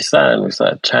we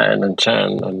started chatting,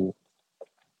 and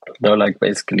they're like,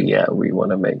 basically, yeah, we want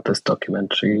to make this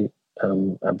documentary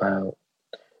about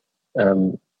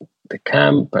the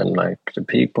camp and like the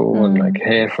people and like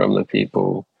hear from the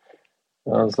people.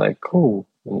 And I was like, cool.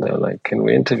 And they're like, "Can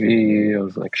we interview you?" I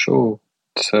was like, sure.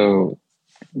 So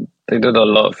they did a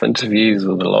lot of interviews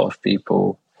with a lot of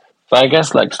people. But I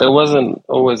guess like there wasn't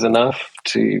always enough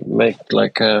to make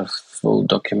like a full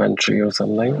documentary or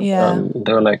something. Yeah.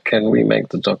 They were like, "Can we make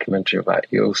the documentary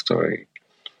about your story?"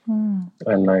 And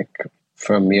like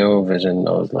from your vision,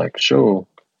 I was like, sure.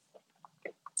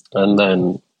 And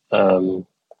then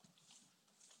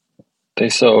they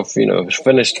sort of,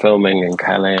 finished filming in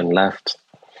Calais and left.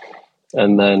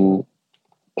 And then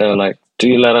they were like, "Do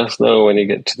you let us know when you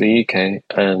get to the UK?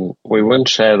 And we won't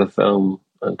share the film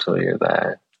until you're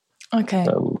there." Okay.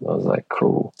 I was like,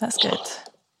 cool. That's good.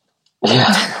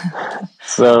 Yeah.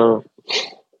 So,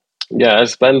 yeah, I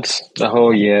spent the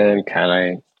whole year in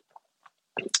Calais.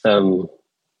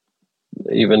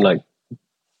 Even like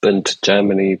been to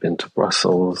Germany, been to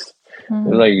Brussels. It's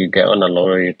like you get on a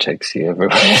lorry, it takes you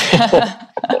everywhere.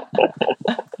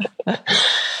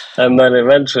 And then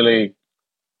eventually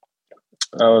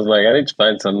I was like, I need to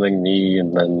find something new.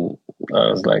 And then I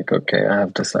was like, okay, I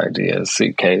have this idea,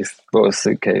 bought a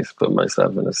suitcase, put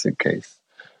myself in a suitcase.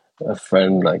 A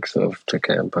friend like sort of took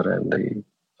it and put it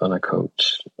on a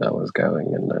coach that was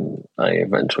going, and then I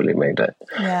eventually made it.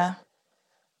 Yeah.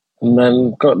 And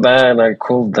then got there and I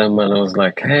called them and I was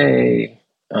like, "Hey,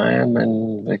 I am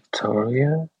in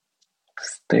Victoria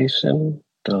Station."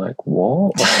 They're like,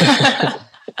 "What?"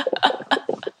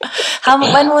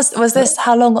 When was this?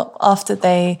 How long after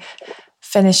they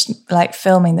finished like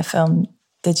filming the film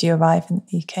did you arrive in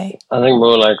the UK? I think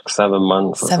more like 7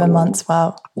 months. 7 months.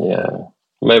 Wow. Yeah,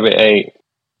 maybe 8.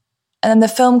 And then the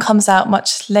film comes out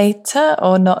much later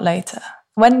or not later?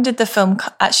 When did the film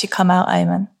actually come out,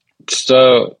 Ayman?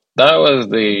 So that was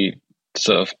the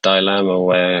sort of dilemma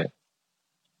where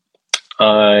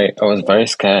I was very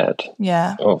scared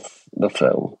of the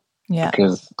film. Yeah.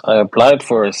 Because I applied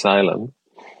for asylum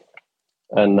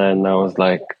and then I was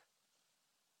like,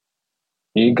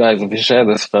 you guys, if you share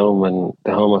this film and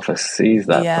the Home Office sees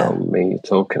that Yeah. film, me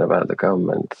talking about the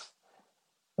government,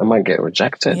 I might get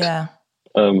rejected. Yeah.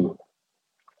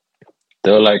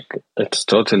 They were like, it's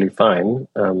totally fine.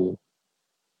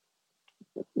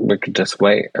 We could just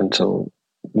wait until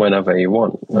whenever you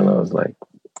want. And I was like,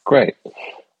 great.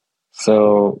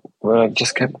 So I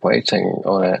just kept waiting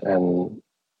on it, and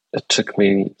it took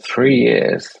me 3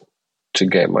 years to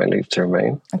get my leave to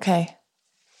remain. Okay.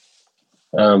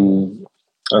 And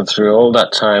through all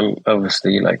that time,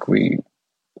 obviously, like we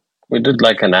did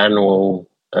like an annual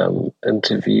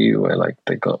interview where like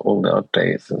they got all the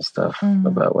updates and stuff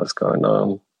about what's going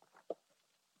on.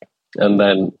 And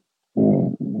then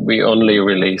we only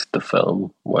released the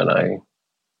film when I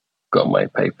got my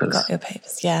papers. Got your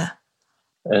papers, yeah.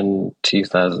 In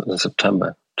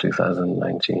September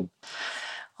 2019.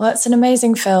 Well, it's an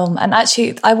amazing film. And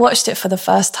actually, I watched it for the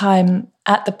first time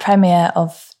at the premiere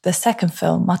of the second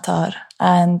film, Matar.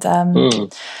 And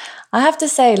I have to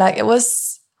say, like, it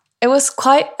was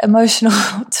quite emotional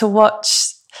to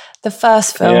watch the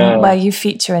first film where you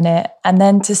feature in it, and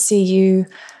then to see you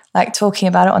like talking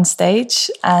about it on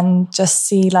stage and just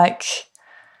see like,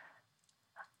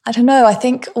 I don't know, I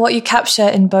think what you capture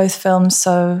in both films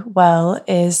so well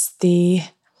is the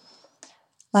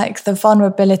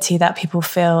vulnerability that people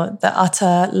feel, the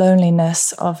utter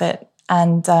loneliness of it.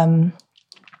 And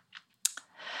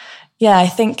I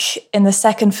think in the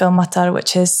second film, Matar,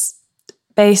 which is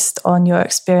based on your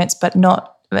experience, but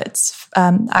it's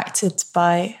acted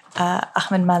by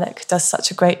Ahmed Malik, who does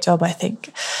such a great job, I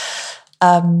think.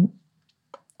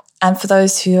 And for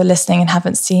those who are listening and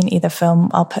haven't seen either film,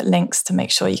 I'll put links to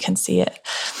make sure you can see it.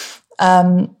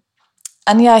 I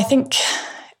think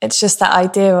it's just that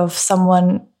idea of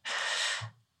someone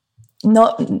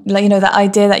not, like, that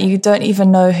idea that you don't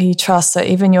even know who you trust. So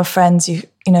even your friends, you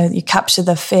capture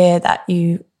the fear that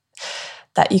you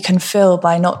can feel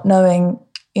by not knowing,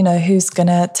 who's going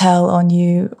to tell on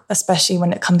you, especially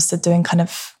when it comes to doing kind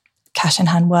of cash in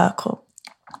hand work or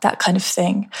that kind of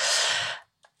thing.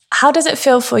 How does it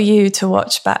feel for you to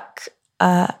watch back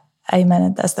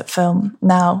Ayman as that film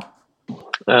now?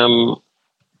 I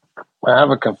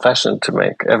have a confession to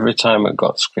make. Every time it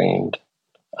got screened,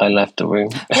 I left the room.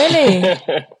 Really?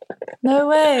 No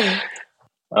way.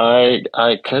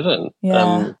 I couldn't.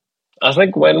 Yeah. I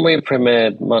think when we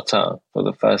premiered Mata for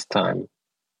the first time,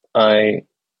 I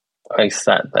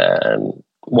sat there and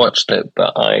watched it,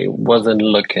 but I wasn't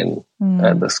looking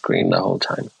at the screen the whole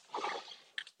time.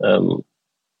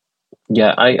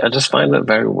 I just find it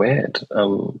very weird.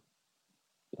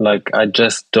 I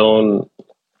just don't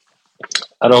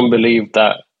believe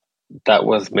that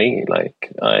was me.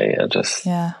 Like, I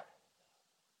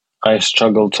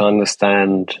struggle to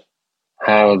understand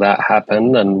how that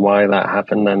happened and why that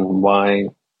happened and why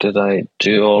did I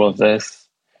do all of this.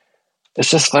 It's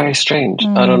just very strange.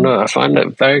 I don't know. I find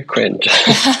it very cringe.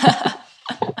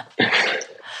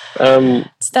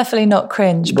 It's definitely not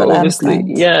cringe, but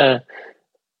obviously, I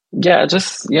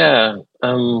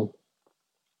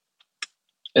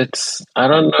it's, I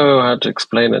don't know how to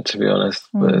explain it, to be honest,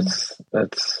 but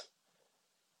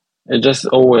it just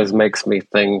always makes me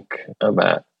think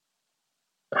about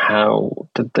how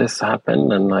did this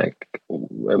happen, and like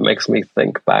it makes me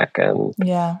think back, and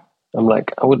I'm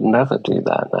like, I would never do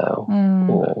that now,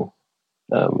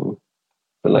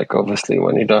 but like obviously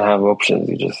when you don't have options,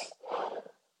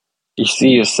 you see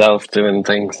yourself doing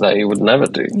things that you would never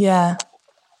do. Yeah,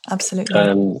 absolutely.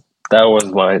 And that was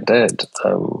what I did.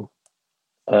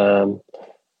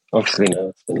 Obviously,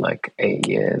 it's been like 8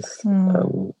 years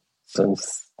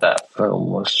since that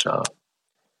film was shot.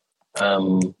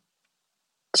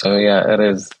 So yeah, it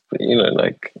is.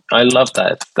 Like, I love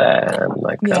that it's there, and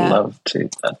like I love to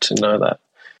know that,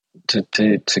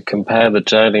 to compare the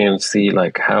journey and see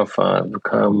like how far I've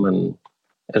come, and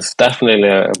it's definitely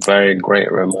a very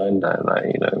great reminder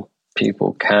that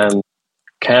people can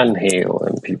heal,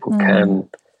 and people can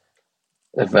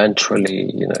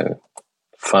eventually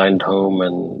find home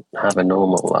and have a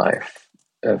normal life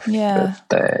if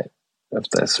they're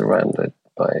surrounded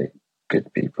by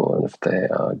good people and if they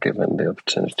are given the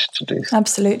opportunity to do so.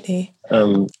 Absolutely.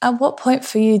 At what point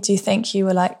for you do you think you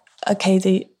were like, okay,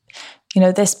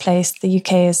 this place, the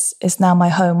UK is now my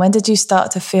home? When did you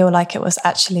start to feel like it was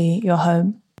actually your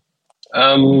home?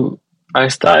 I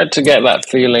started to get that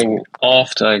feeling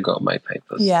after I got my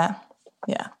papers. Yeah,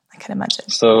 I can imagine.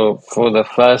 So for the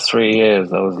first 3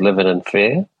 years, I was living in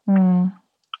fear.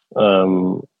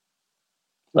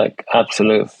 Like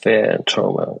absolute fear and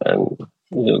trauma. And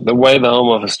the way the Home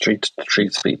Office treats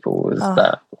people is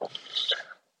that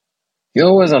you're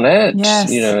always on edge.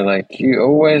 Yes. You know, like you're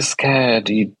always scared.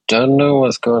 You don't know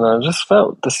what's going on. I just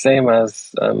felt the same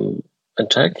as in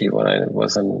Turkey when I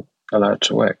wasn't allowed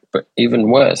to work, but even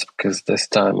worse because this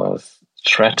time I was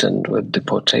threatened with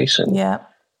deportation. Yeah.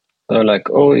 They're like,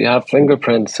 "Oh, you have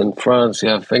fingerprints in France. You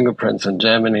have fingerprints in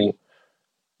Germany."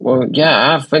 Well, yeah,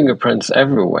 I have fingerprints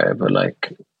everywhere, but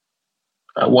like,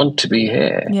 I want to be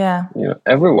here. Yeah. You know,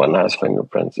 everyone has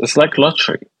fingerprints. It's like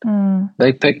lottery. Mm.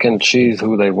 They pick and choose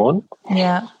who they want.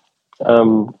 Yeah.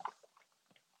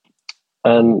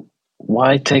 And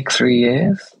why take 3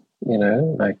 years? You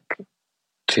know, like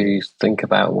to think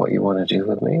about what you want to do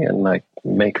with me and like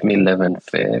make me live in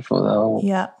fear for the whole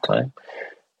time.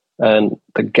 And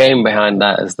the game behind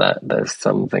that is that there's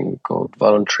something called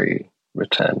voluntary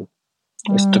return.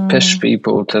 It's to push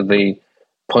people to the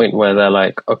point where they're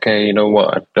like, okay, you know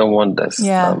what? I don't want this.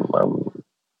 Yeah.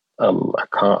 I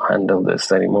can't handle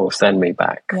this anymore. Send me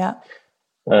back. Yeah.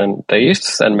 And they used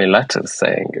to send me letters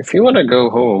saying, if you want to go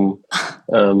home,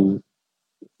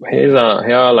 here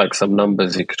are like some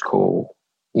numbers you could call.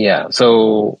 Yeah.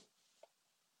 So,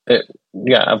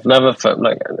 I've never felt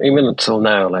like, even until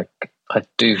now, like I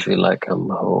do feel like I'm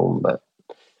home, but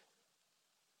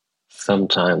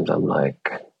sometimes I'm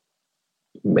like,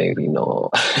 maybe not.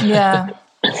 Yeah.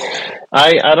 I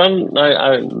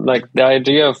like the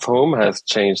idea of home has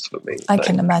changed for me. I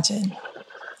can imagine.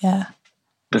 Yeah.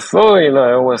 Before, you know,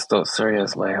 I always thought Syria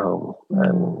is my home,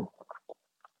 and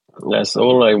that's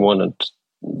all I wanted.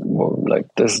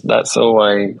 Like this, that's all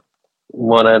I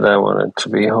wanted. I wanted to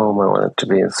be home. I wanted to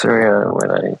be in Syria.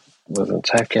 When I was in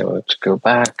Turkey, I wanted to go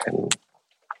back,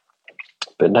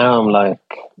 but now I'm like,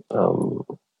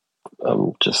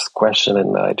 I'm just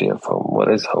questioning the idea of home.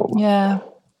 What is home? Yeah.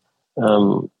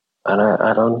 And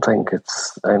I don't think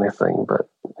it's anything but,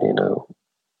 you know,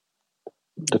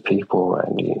 the people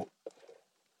around you,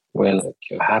 where like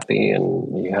you're happy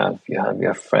and you have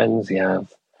your friends, you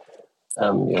have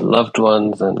your loved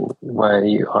ones, and where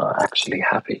you are actually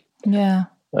happy. Yeah.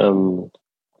 And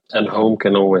home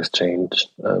can always change.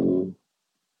 You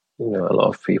know, a lot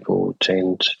of people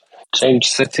change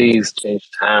cities, change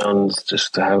towns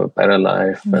just to have a better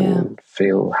life and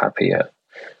feel happier.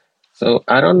 So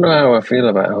I don't know how I feel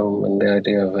about home and the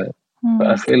idea of it, but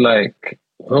I feel like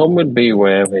home would be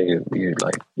wherever you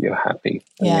like you're happy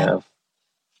and you have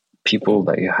people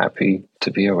that you're happy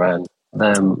to be around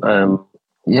them.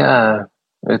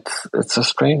 It's a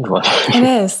strange one. It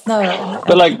is. No,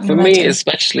 but like for me,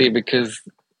 especially because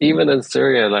even in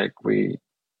Syria, like we,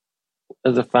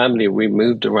 as a family, we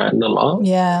moved around a lot.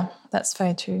 Yeah, that's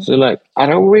very true. So like, I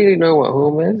don't really know what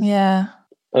home is. Yeah.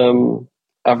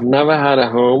 I've never had a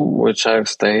home which I've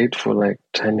stayed for like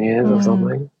 10 years or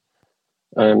something.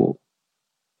 And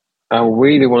I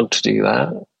really want to do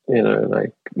that. You know,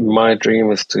 like my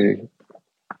dream is to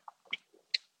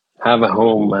have a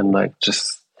home and like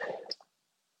just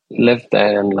live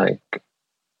there and like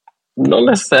not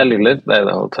necessarily live there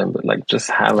the whole time, but like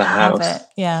just have a house.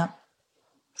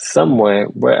 Somewhere,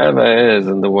 wherever it is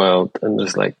in the world, and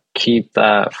just like keep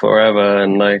that forever.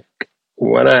 And like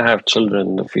when I have children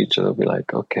in the future, they'll be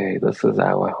like, okay, this is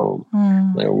our home.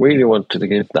 I really wanted to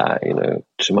give that, you know,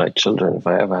 to my children if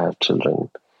I ever have children.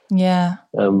 Yeah.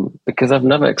 Because I've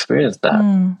never experienced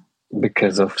that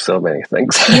because of so many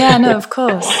things. Yeah, no, of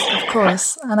course.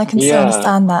 And I can still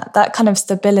understand that kind of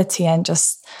stability and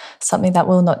just something that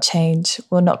will not change,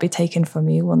 will not be taken from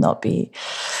you, will be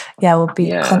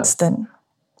constant.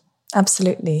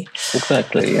 Absolutely.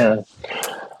 Exactly, yeah.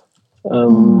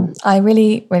 I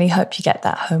really, really hope you get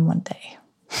that home one day.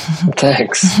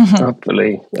 Thanks.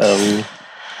 Hopefully.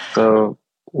 So,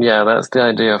 yeah, that's the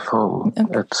idea of home.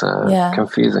 It's a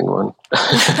confusing one.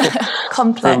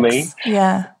 Complex. For me.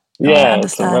 Yeah. Yeah,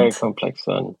 it's a very complex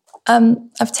one.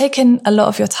 I've taken a lot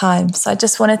of your time, so I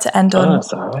just wanted to end on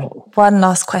one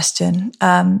last question,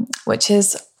 which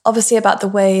is obviously about the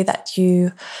way that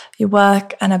you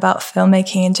work and about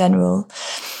filmmaking in general.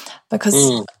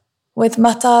 Because with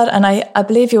Matar, and I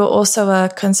believe you were also a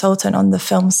consultant on the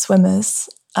film Swimmers,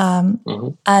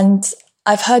 and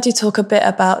I've heard you talk a bit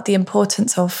about the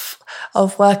importance of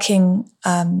working,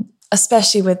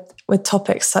 especially with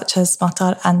topics such as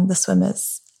Matar and the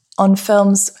Swimmers, on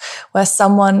films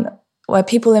where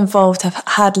people involved have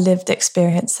had lived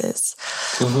experiences,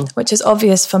 which is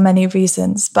obvious for many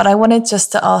reasons. But I wanted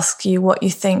just to ask you what you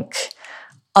think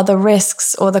are the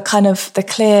risks or the kind of the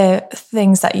clear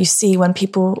things that you see when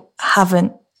people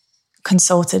haven't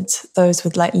consulted those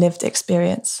with like lived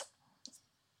experience.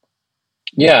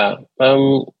 Yeah.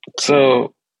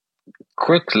 So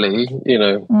quickly, you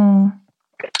know,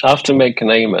 after making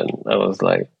Ayman, I was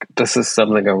like, this is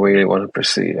something I really want to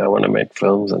pursue. I want to make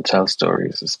films and tell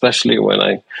stories, especially when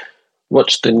I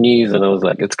watched the news and I was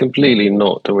like, it's completely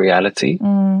not the reality.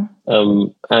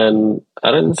 And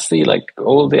I didn't see like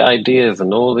all the ideas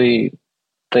and all the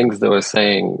things they were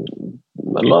saying.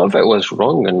 A lot of it was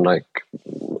wrong, and like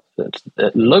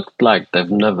it looked like they've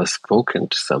never spoken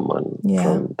to someone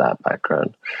from that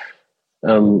background.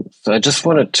 So I just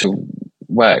wanted to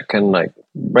work and like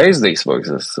raise these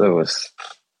voices. So I was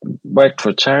worked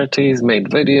for charities, made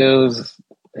videos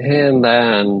here and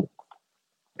there, and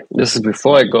this is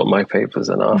before I got my papers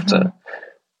and after.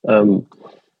 And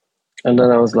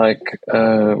then I was like,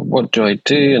 what do I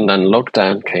do? And then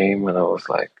lockdown came, and I was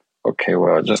like, okay,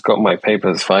 well, I just got my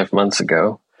papers 5 months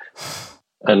ago,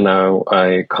 and now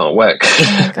I can't work.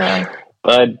 Oh my God.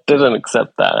 But I didn't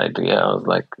accept that idea. I was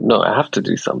like, no, I have to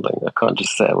do something. I can't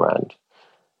just sit around.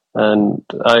 And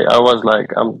I was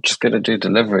like, I'm just going to do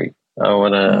delivery. I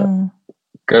want to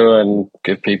go and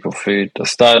give people food. I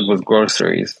started with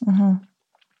groceries.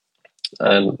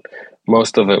 And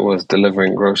most of it was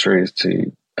delivering groceries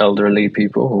to elderly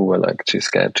people who were like too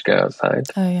scared to go outside.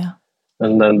 Oh, yeah.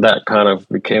 And then that kind of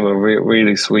became a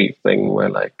really sweet thing where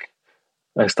like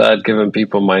I started giving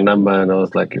people my number, and I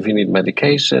was like, if you need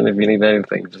medication, if you need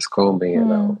anything, just call me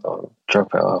and I'll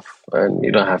drop it off, and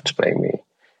you don't have to pay me.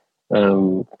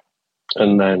 And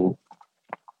then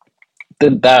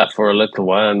did that for a little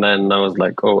while, and then I was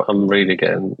like, oh, I'm really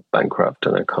getting bankrupt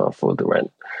and I can't afford the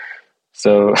rent.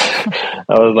 So I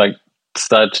was like,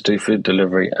 started to do food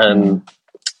delivery and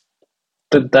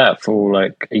did that for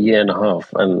like a year and a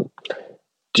half. And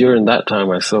during that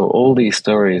time, I saw all these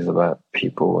stories about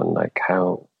people and like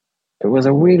how it was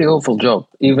a really awful job,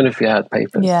 even if you had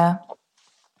papers. Yeah.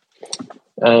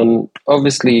 And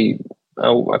obviously,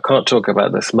 I can't talk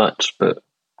about this much, but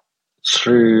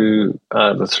through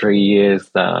the 3 years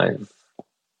that I've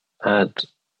had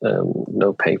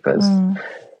no papers,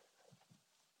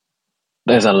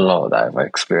 there's a lot that I've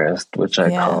experienced, which I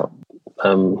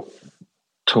can't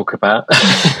talk about.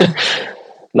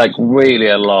 Like really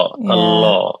a lot,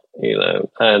 you know,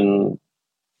 and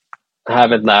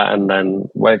having that and then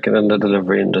working in the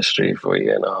delivery industry for a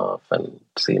year and a half and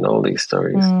seeing all these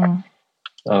stories, I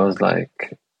was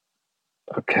like,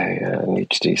 okay, I need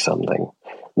to do something.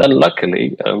 Then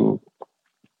luckily, I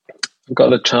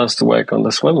got a chance to work on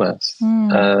The Swimmers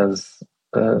as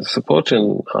a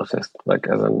supporting artist, like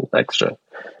as an extra.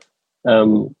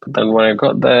 But then when I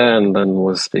got there and then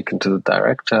was speaking to the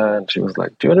director, and she was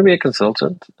like, do you want to be a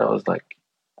consultant? I was like,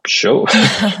 sure.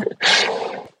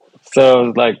 So I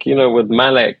was like, you know, with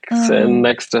Malik sitting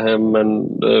next to him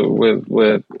and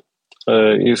with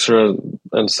Yusra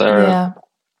and Sarah.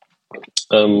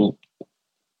 And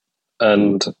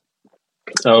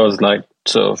I was like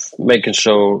sort of making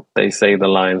sure they say the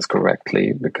lines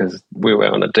correctly, because we were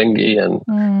on a dinghy and,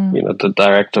 you know, the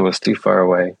director was too far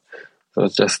away. So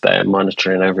it's just there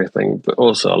monitoring everything, but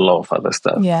also a lot of other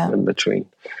stuff in between.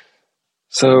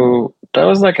 So that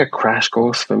was like a crash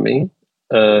course for me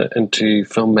into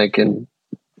filmmaking,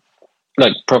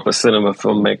 like proper cinema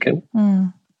filmmaking.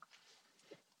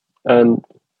 And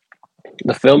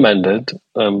the film ended,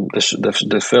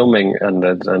 the filming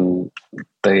ended, and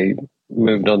they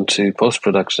moved on to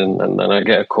post-production. And then I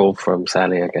get a call from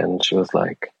Sally again. She was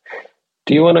like,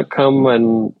 do you want to come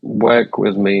and work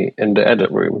with me in the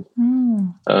edit room?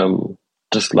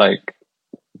 Just like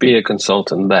be a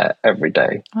consultant there every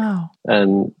day. Wow.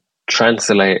 And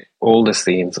translate all the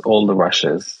scenes, all the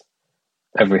rushes,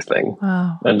 everything.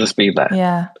 Wow. And just be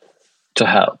there to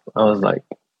help. I was like,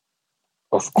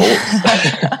 of course.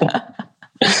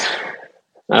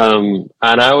 And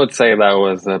I would say that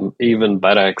was an even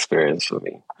better experience for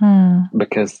me,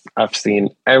 because I've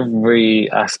seen every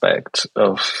aspect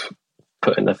of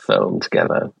putting a film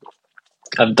together.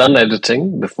 I've done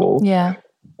editing before.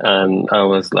 And I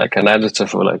was like an editor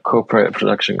for like corporate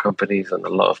production companies and a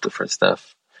lot of different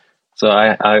stuff. So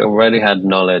I already had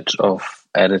knowledge of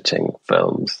editing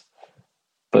films,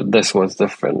 but this was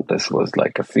different. This was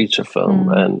like a feature film.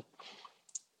 And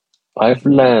I've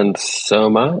learned so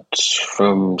much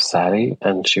from Sally,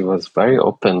 and she was very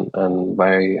open and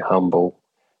very humble.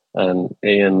 And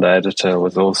Ian, the editor,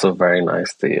 was also very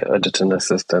nice, the editing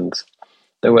assistant.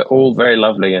 They were all very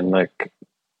lovely, and like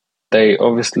they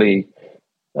obviously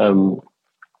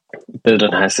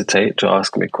didn't hesitate to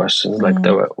ask me questions. Like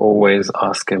they were always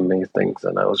asking me things,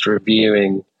 and I was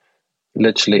reviewing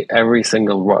literally every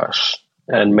single rush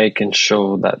and making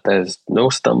sure that there's no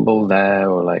stumble there,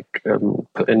 or like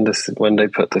putting this, when they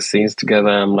put the scenes together,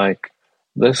 I'm like,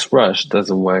 this rush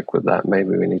doesn't work with that.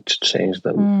 Maybe we need to change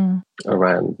them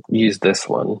around. Use this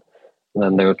one. and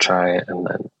then they would try it, and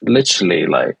then literally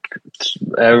like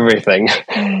everything.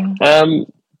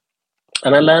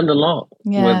 And I learned a lot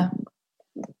with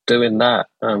doing that,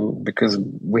 because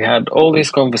we had all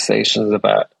these conversations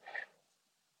about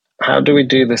how do we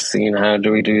do this scene, how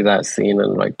do we do that scene,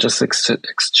 and like just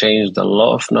exchanged a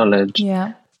lot of knowledge.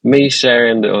 Yeah. Me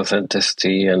sharing the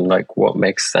authenticity and like what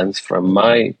makes sense from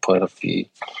my point of view,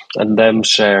 and them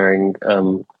sharing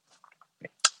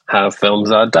how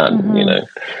films are done, you know.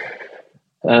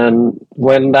 And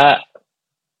when that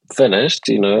finished,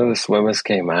 you know, the swimmers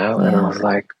came out, and I was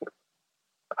like,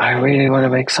 I really want to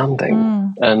make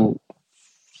something. And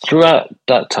throughout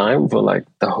that time, for like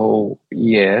the whole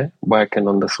year working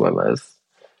on the swimmers,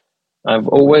 I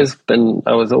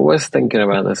was always thinking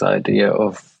about this idea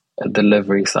of a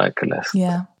delivery cyclist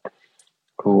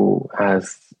who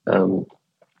has no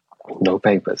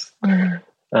papers.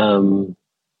 And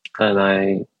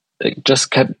it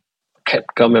just kept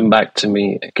coming back to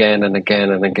me again and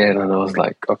again and again, and I was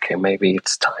like, okay, maybe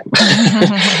it's time.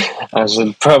 I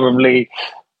should probably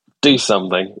do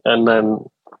something. And then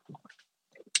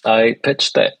I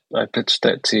pitched it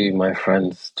to my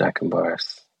friends Jack and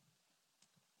Boris.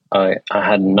 I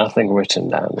had nothing written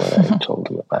down when I told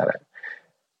them about it,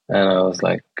 and I was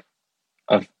like,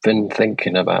 I've been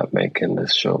thinking about making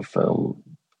this short film.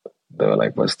 They were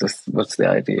like, what's the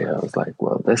idea? I was like,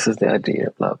 well, this is the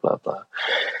idea, blah blah blah.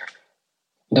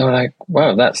 They were like,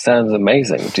 wow, that sounds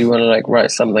amazing. Do you want to like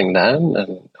write something down?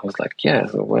 And I was like, yeah.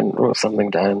 So I went and wrote something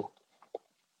down.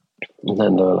 And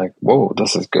then they were like, whoa,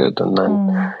 this is good. And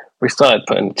then we started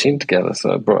putting the team together.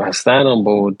 So I brought Hassan on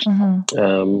board.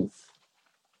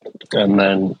 And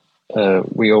then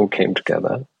we all came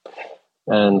together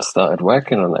and started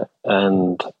working on it.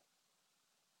 And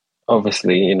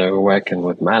obviously, you know, we're working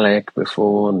with Malik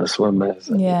before and the swimmers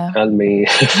and Almi.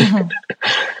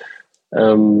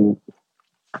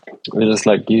 We just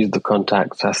like used the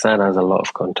contacts. Hassan has a lot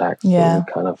of contacts. So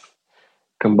we kind of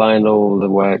combined all the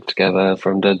work together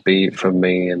from Deadbeat, from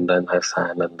me, and then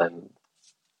Hassan, and then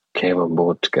came on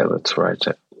board together to write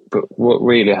it. But what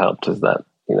really helped is that,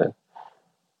 you know,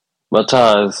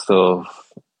 Mata is sort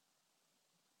of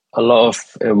a lot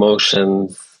of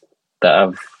emotions that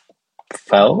I've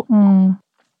felt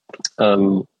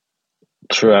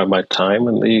throughout my time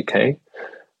in the UK,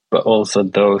 but also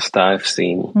those that I've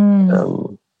seen.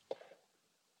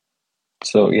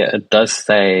 So yeah, it does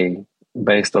say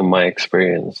based on my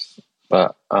experience,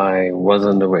 but I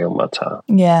wasn't the real Mata.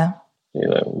 Yeah. You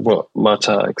know, what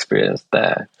Mata experienced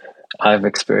there, I've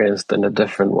experienced in a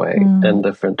different way, in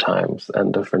different times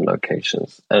and different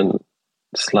locations and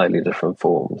slightly different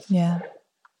forms. Yeah.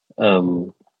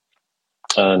 And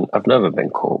I've never been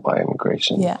caught by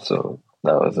immigration, so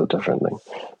that was a different thing.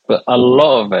 But a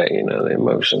lot of it, you know, the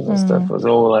emotions and stuff was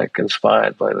all like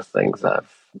inspired by the things that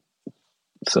I've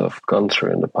sort of gone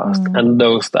through in the past and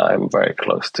those that I'm very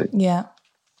close to. Yeah.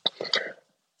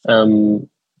 So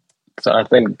I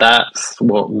think that's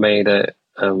what made it,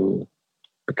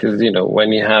 because, you know,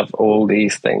 when you have all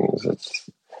these things, it's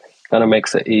kind of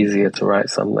makes it easier to write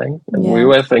something. And we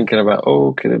were thinking about,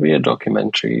 could it be a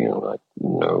documentary? You know, like,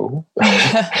 no.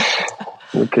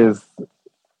 Because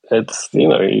it's, you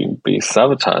know, you'd be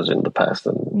sabotaging the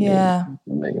person.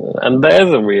 And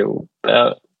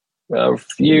there are a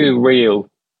few real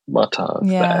Matas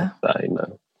there that I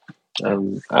know,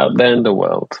 out there in the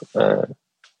world,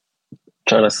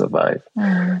 trying to survive.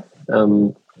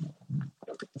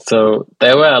 So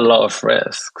there were a lot of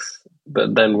risks,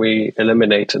 but then we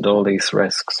eliminated all these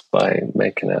risks by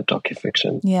making a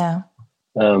docufiction.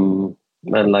 And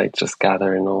like just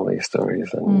gathering all these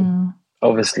stories. And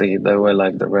obviously there were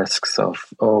like the risks of,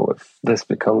 if this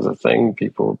becomes a thing,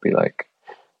 people would be like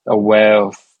aware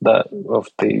of that, of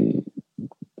the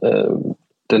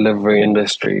delivery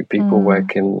industry, people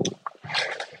working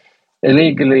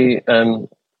illegally. And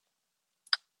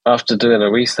after doing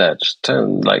the research,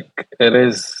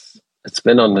 it's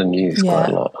been on the news quite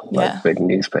a lot, like big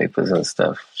newspapers and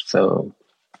stuff. So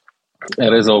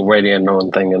it is already a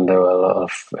known thing, and there are a lot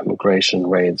of immigration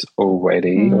raids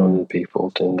already on people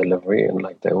doing delivery, and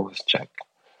like they always check.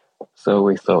 So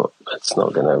we thought it's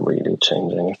not going to really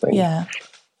change anything.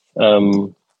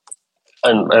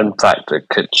 And in fact, it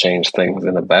could change things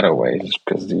in a better way,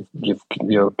 because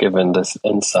you're given this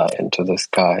insight into this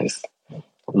guy's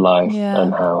life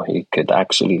and how he could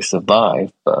actually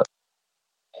survive, but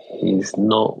he's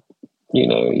not, you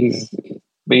know, he's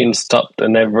being stopped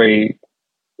from every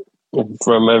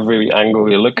angle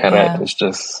you look at it. It's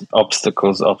just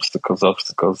obstacles.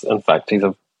 In fact, he's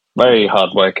a very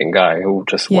hardworking guy who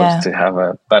just wants to have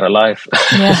a better life.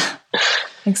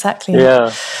 Exactly.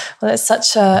 Well, it's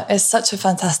such a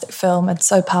fantastic film and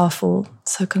so powerful.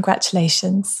 So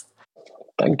congratulations.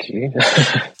 Thank you.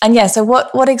 And yeah, so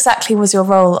what exactly was your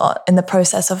role in the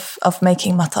process of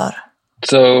making Matar?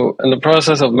 So in the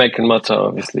process of making Matar,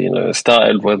 obviously, it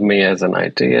started with me as an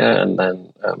idea, and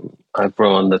then I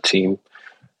brought on the team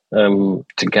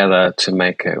together to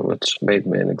make it, which made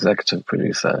me an executive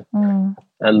producer.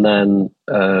 And then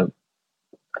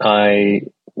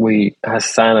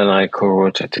Hassan and I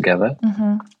co-wrote it together.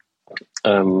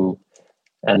 And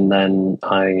then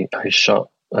I shot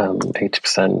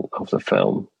 80% of the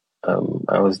film.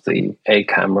 I was the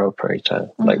camera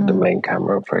operator, like the main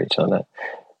camera operator on it.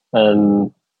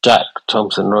 And Jack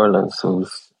Thompson Rowlands,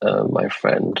 who's my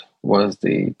friend, was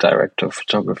the director of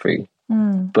photography.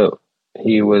 But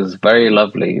he was very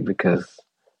lovely because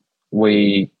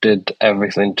we did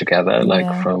everything together,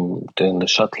 like from doing the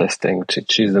shot listing to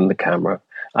choosing the camera.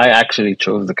 I actually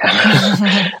chose the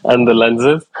camera and the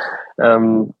lenses.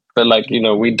 But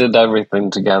we did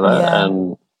everything together,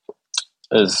 and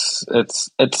it's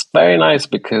very nice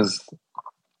because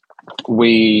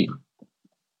we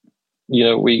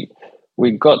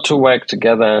got to work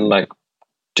together and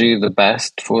do the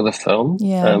best for the film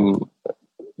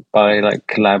by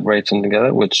collaborating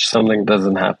together, which something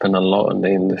doesn't happen a lot in the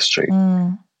industry.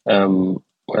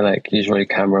 Where usually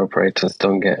camera operators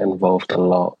don't get involved a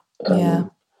lot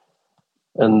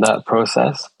in that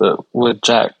process. But with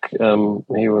Jack,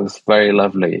 he was very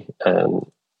lovely, and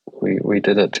we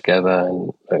did it together,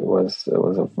 and it was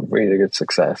a really good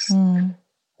success.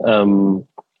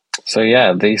 So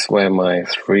yeah, these were my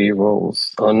 3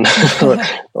 roles on.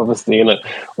 Obviously,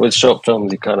 with short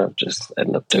films, you kind of just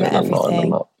end up doing a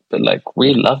lot. But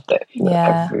we loved it.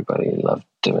 Everybody loved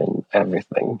doing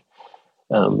everything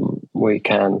we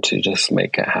can to just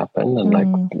make it happen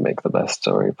and make the best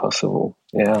story possible.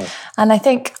 Yeah. And I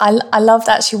think I loved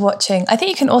actually watching. I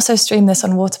think you can also stream this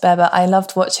on Waterbear, but I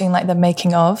loved watching the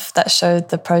making of that showed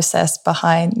the process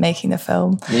behind making the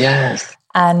film. Yes.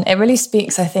 And it really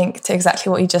speaks, I think, to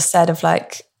exactly what you just said of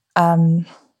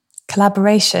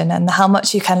collaboration and how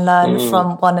much you can learn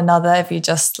from one another if you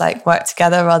just work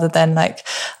together rather than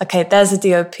okay, there's the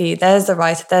DOP, there's the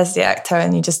writer, there's the actor,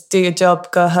 and you just do your job,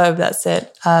 go home, that's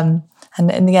it. And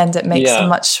in the end, it makes a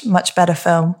much, much better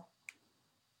film.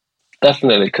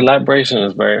 Definitely. Collaboration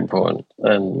is very important.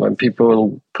 And when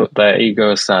people put their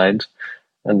ego aside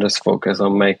and just focus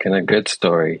on making a good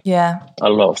story, a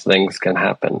lot of things can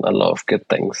happen, a lot of good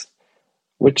things.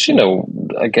 Which,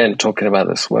 again, talking about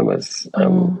the swimmers,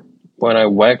 when I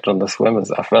worked on the swimmers,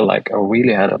 I felt like I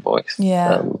really had a voice.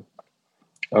 I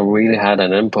really had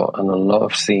an input on a lot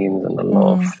of scenes and a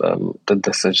lot of the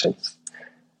decisions.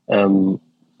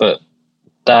 But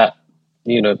that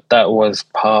was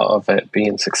part of it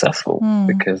being successful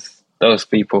because those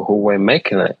people who were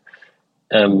making it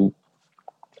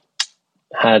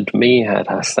had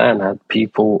Hassan, had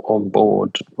people on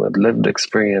board with lived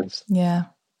experience,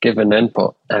 given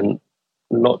input, and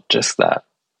not just that,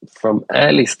 from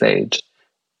early stage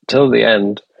till the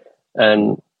end,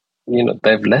 and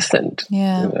they've listened.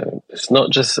 It's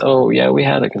not just we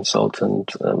had a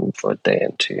consultant for a day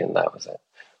and 2 and that was it.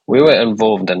 We were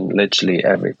involved in literally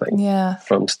everything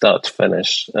from start to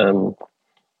finish, and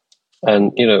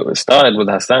it started with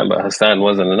Hassan, but Hassan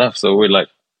wasn't enough, so we're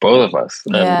both of us,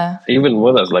 and even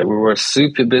with us, we were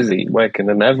super busy working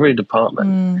in every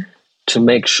department to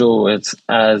make sure it's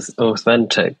as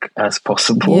authentic as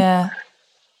possible.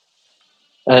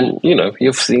 And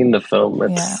you've seen the film.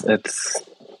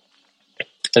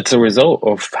 It's a result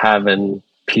of having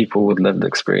people with lived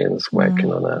experience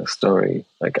working on a story.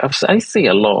 I see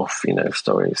a lot of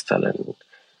stories telling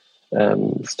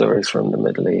stories from the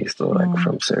Middle East or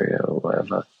from Syria or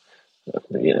whatever.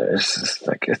 It's just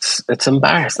it's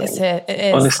embarrassing. It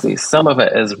is. Honestly, some of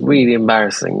it is really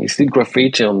embarrassing. You see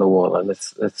graffiti on the wall and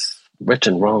it's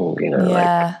written wrong.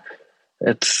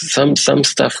 It's some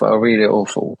stuff are really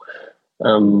awful.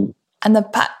 And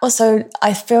also,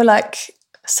 I feel like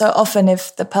so often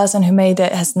if the person who made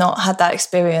it has not had that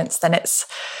experience, then it's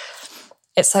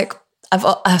I've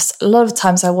a lot of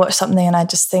times I watch something and I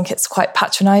just think it's quite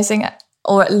patronizing,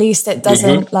 or at least it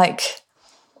doesn't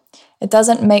it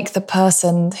doesn't make the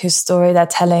person whose story they're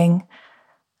telling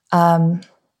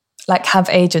have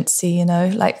agency,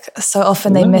 so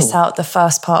often they miss out the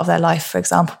first part of their life, for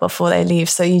example, before they leave.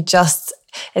 So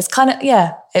it's kind of,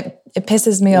 it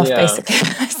pisses me off basically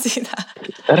when I see that.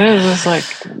 It is,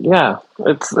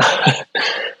 it's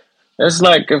it's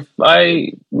if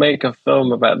I make a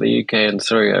film about the UK and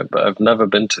Syria, but I've never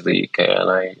been to the UK and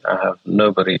I have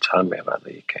nobody tell me about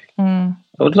the UK. It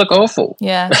would look awful.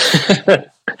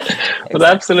 It would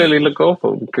absolutely look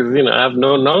awful because, I have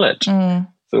no knowledge.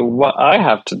 So what I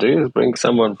have to do is bring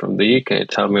someone from the UK,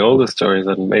 tell me all the stories,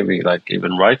 and maybe like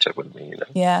even write it with me, you know.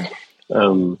 Yeah.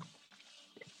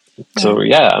 So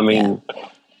I mean,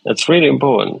 it's really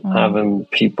important having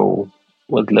people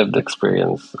with lived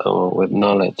experience or with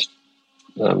knowledge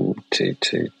to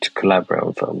collaborate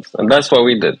on films, and that's what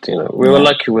we did. You know, we were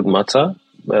lucky with Mata.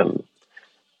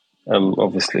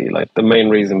 Obviously, like the main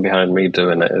reason behind me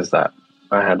doing it is that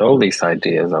I had all these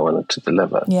ideas I wanted to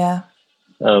deliver. Yeah.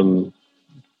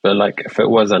 But like, if it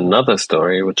was another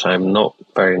story, which I'm not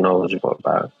very knowledgeable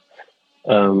about,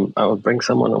 I would bring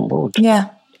someone on board. Yeah.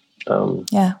 No,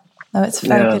 it's a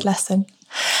very good lesson.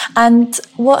 And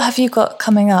what have you got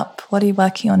coming up? What are you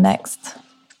working on next?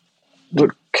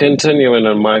 But continuing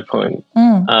on my point,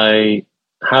 I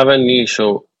have a new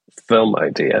short film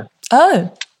idea.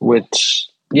 Oh. Which,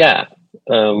 I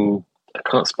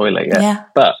can't spoil it yet. Yeah.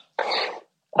 But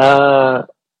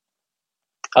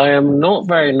I am not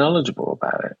very knowledgeable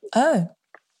about it. Oh.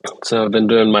 So I've been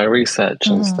doing my research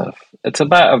and stuff. It's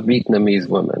about a Vietnamese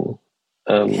woman.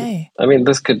 Okay. I mean,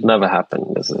 this could never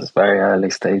happen. This is very early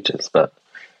stages. But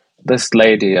this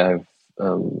lady I've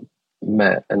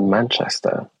met in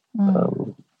Manchester,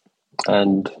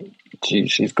 and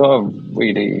she's got a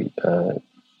really...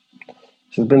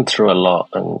 she's been through a lot,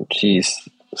 and she's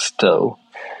still...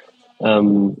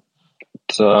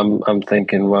 so I'm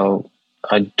thinking, well,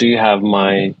 I do have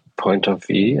my point of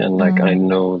view, and like I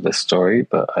know the story,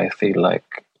 but I feel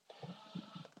like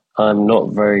I'm not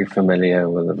very familiar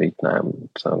with Vietnam.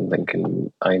 So I'm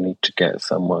thinking I need to get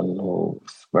someone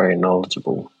who's very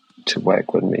knowledgeable to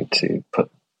work with me to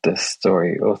put this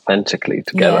story authentically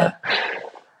together.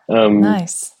 Yeah.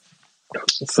 Nice.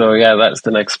 So that's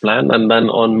the next plan. And then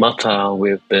on Mata,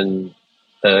 we've been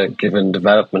given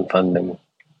development funding.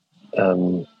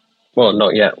 Well,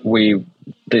 not yet. The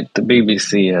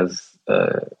BBC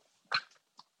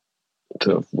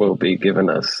will be giving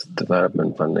us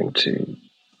development funding to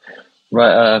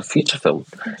write a feature film.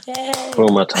 Yay. For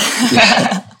Mata.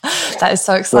 That is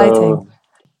so exciting. So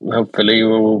hopefully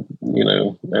we'll,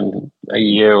 in a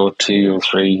year or 2 or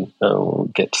 3, we'll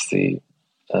get to see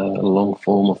a long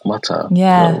form of Mata.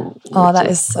 Yeah. That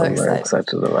is so exciting. Very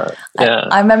excited about. Yeah.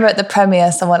 I remember at the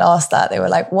premiere, someone asked that. They were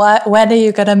like, when are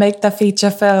you going to make the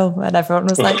feature film? And everyone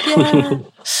was like, yeah.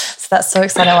 So that's so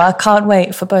exciting. Well, I can't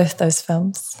wait for both those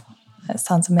films. It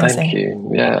sounds amazing. Thank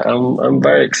you. Yeah, I'm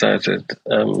very excited.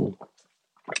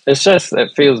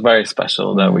 It feels very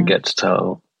special that we get to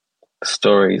tell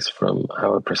stories from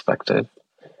our perspective,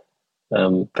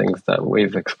 things that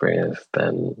we've experienced,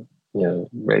 and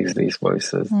raise these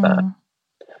voices that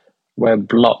were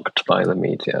blocked by the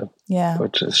media,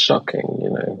 which is shocking.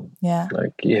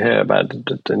 Like you hear about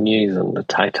the news and the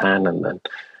Titan, and then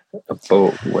a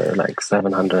boat where like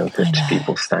 750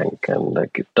 people sank, and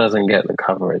like it doesn't get the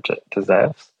coverage it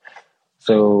deserves.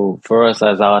 So for us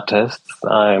as artists,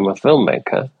 I am a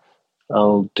filmmaker.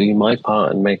 I'll do my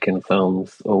part in making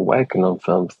films or working on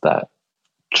films that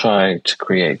try to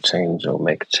create change or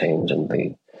make change in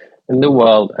the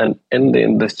world and in the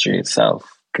industry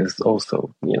itself. Because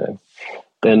also, the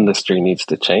industry needs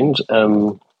to change.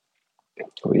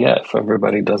 If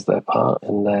everybody does their part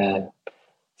in their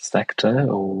sector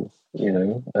or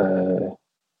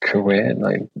career,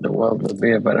 like the world would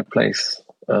be a better place.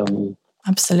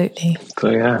 Absolutely.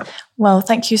 So well,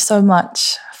 thank you so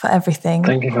much for everything.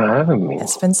 Thank you for having me.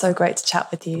 It's been so great to chat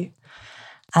with you,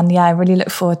 and I really look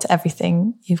forward to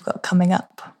everything you've got coming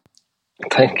up.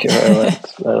 Thank you very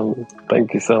much.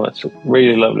 Thank you so much.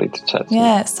 Really lovely to chat to you.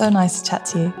 Yeah, it's so nice to chat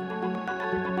to you.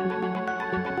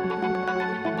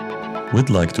 We'd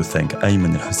like to thank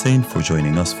Ayman Alhussein for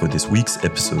joining us for this week's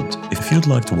episode. If you'd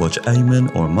like to watch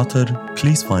Ayman or Matar,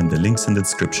 please find the links in the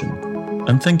description.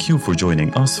 And thank you for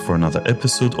joining us for another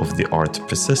episode of the Art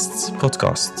Persists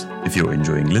podcast. If you're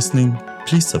enjoying listening,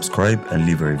 please subscribe and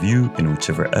leave a review in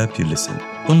whichever app you listen.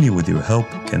 Only with your help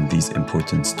can these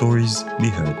important stories be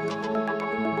heard.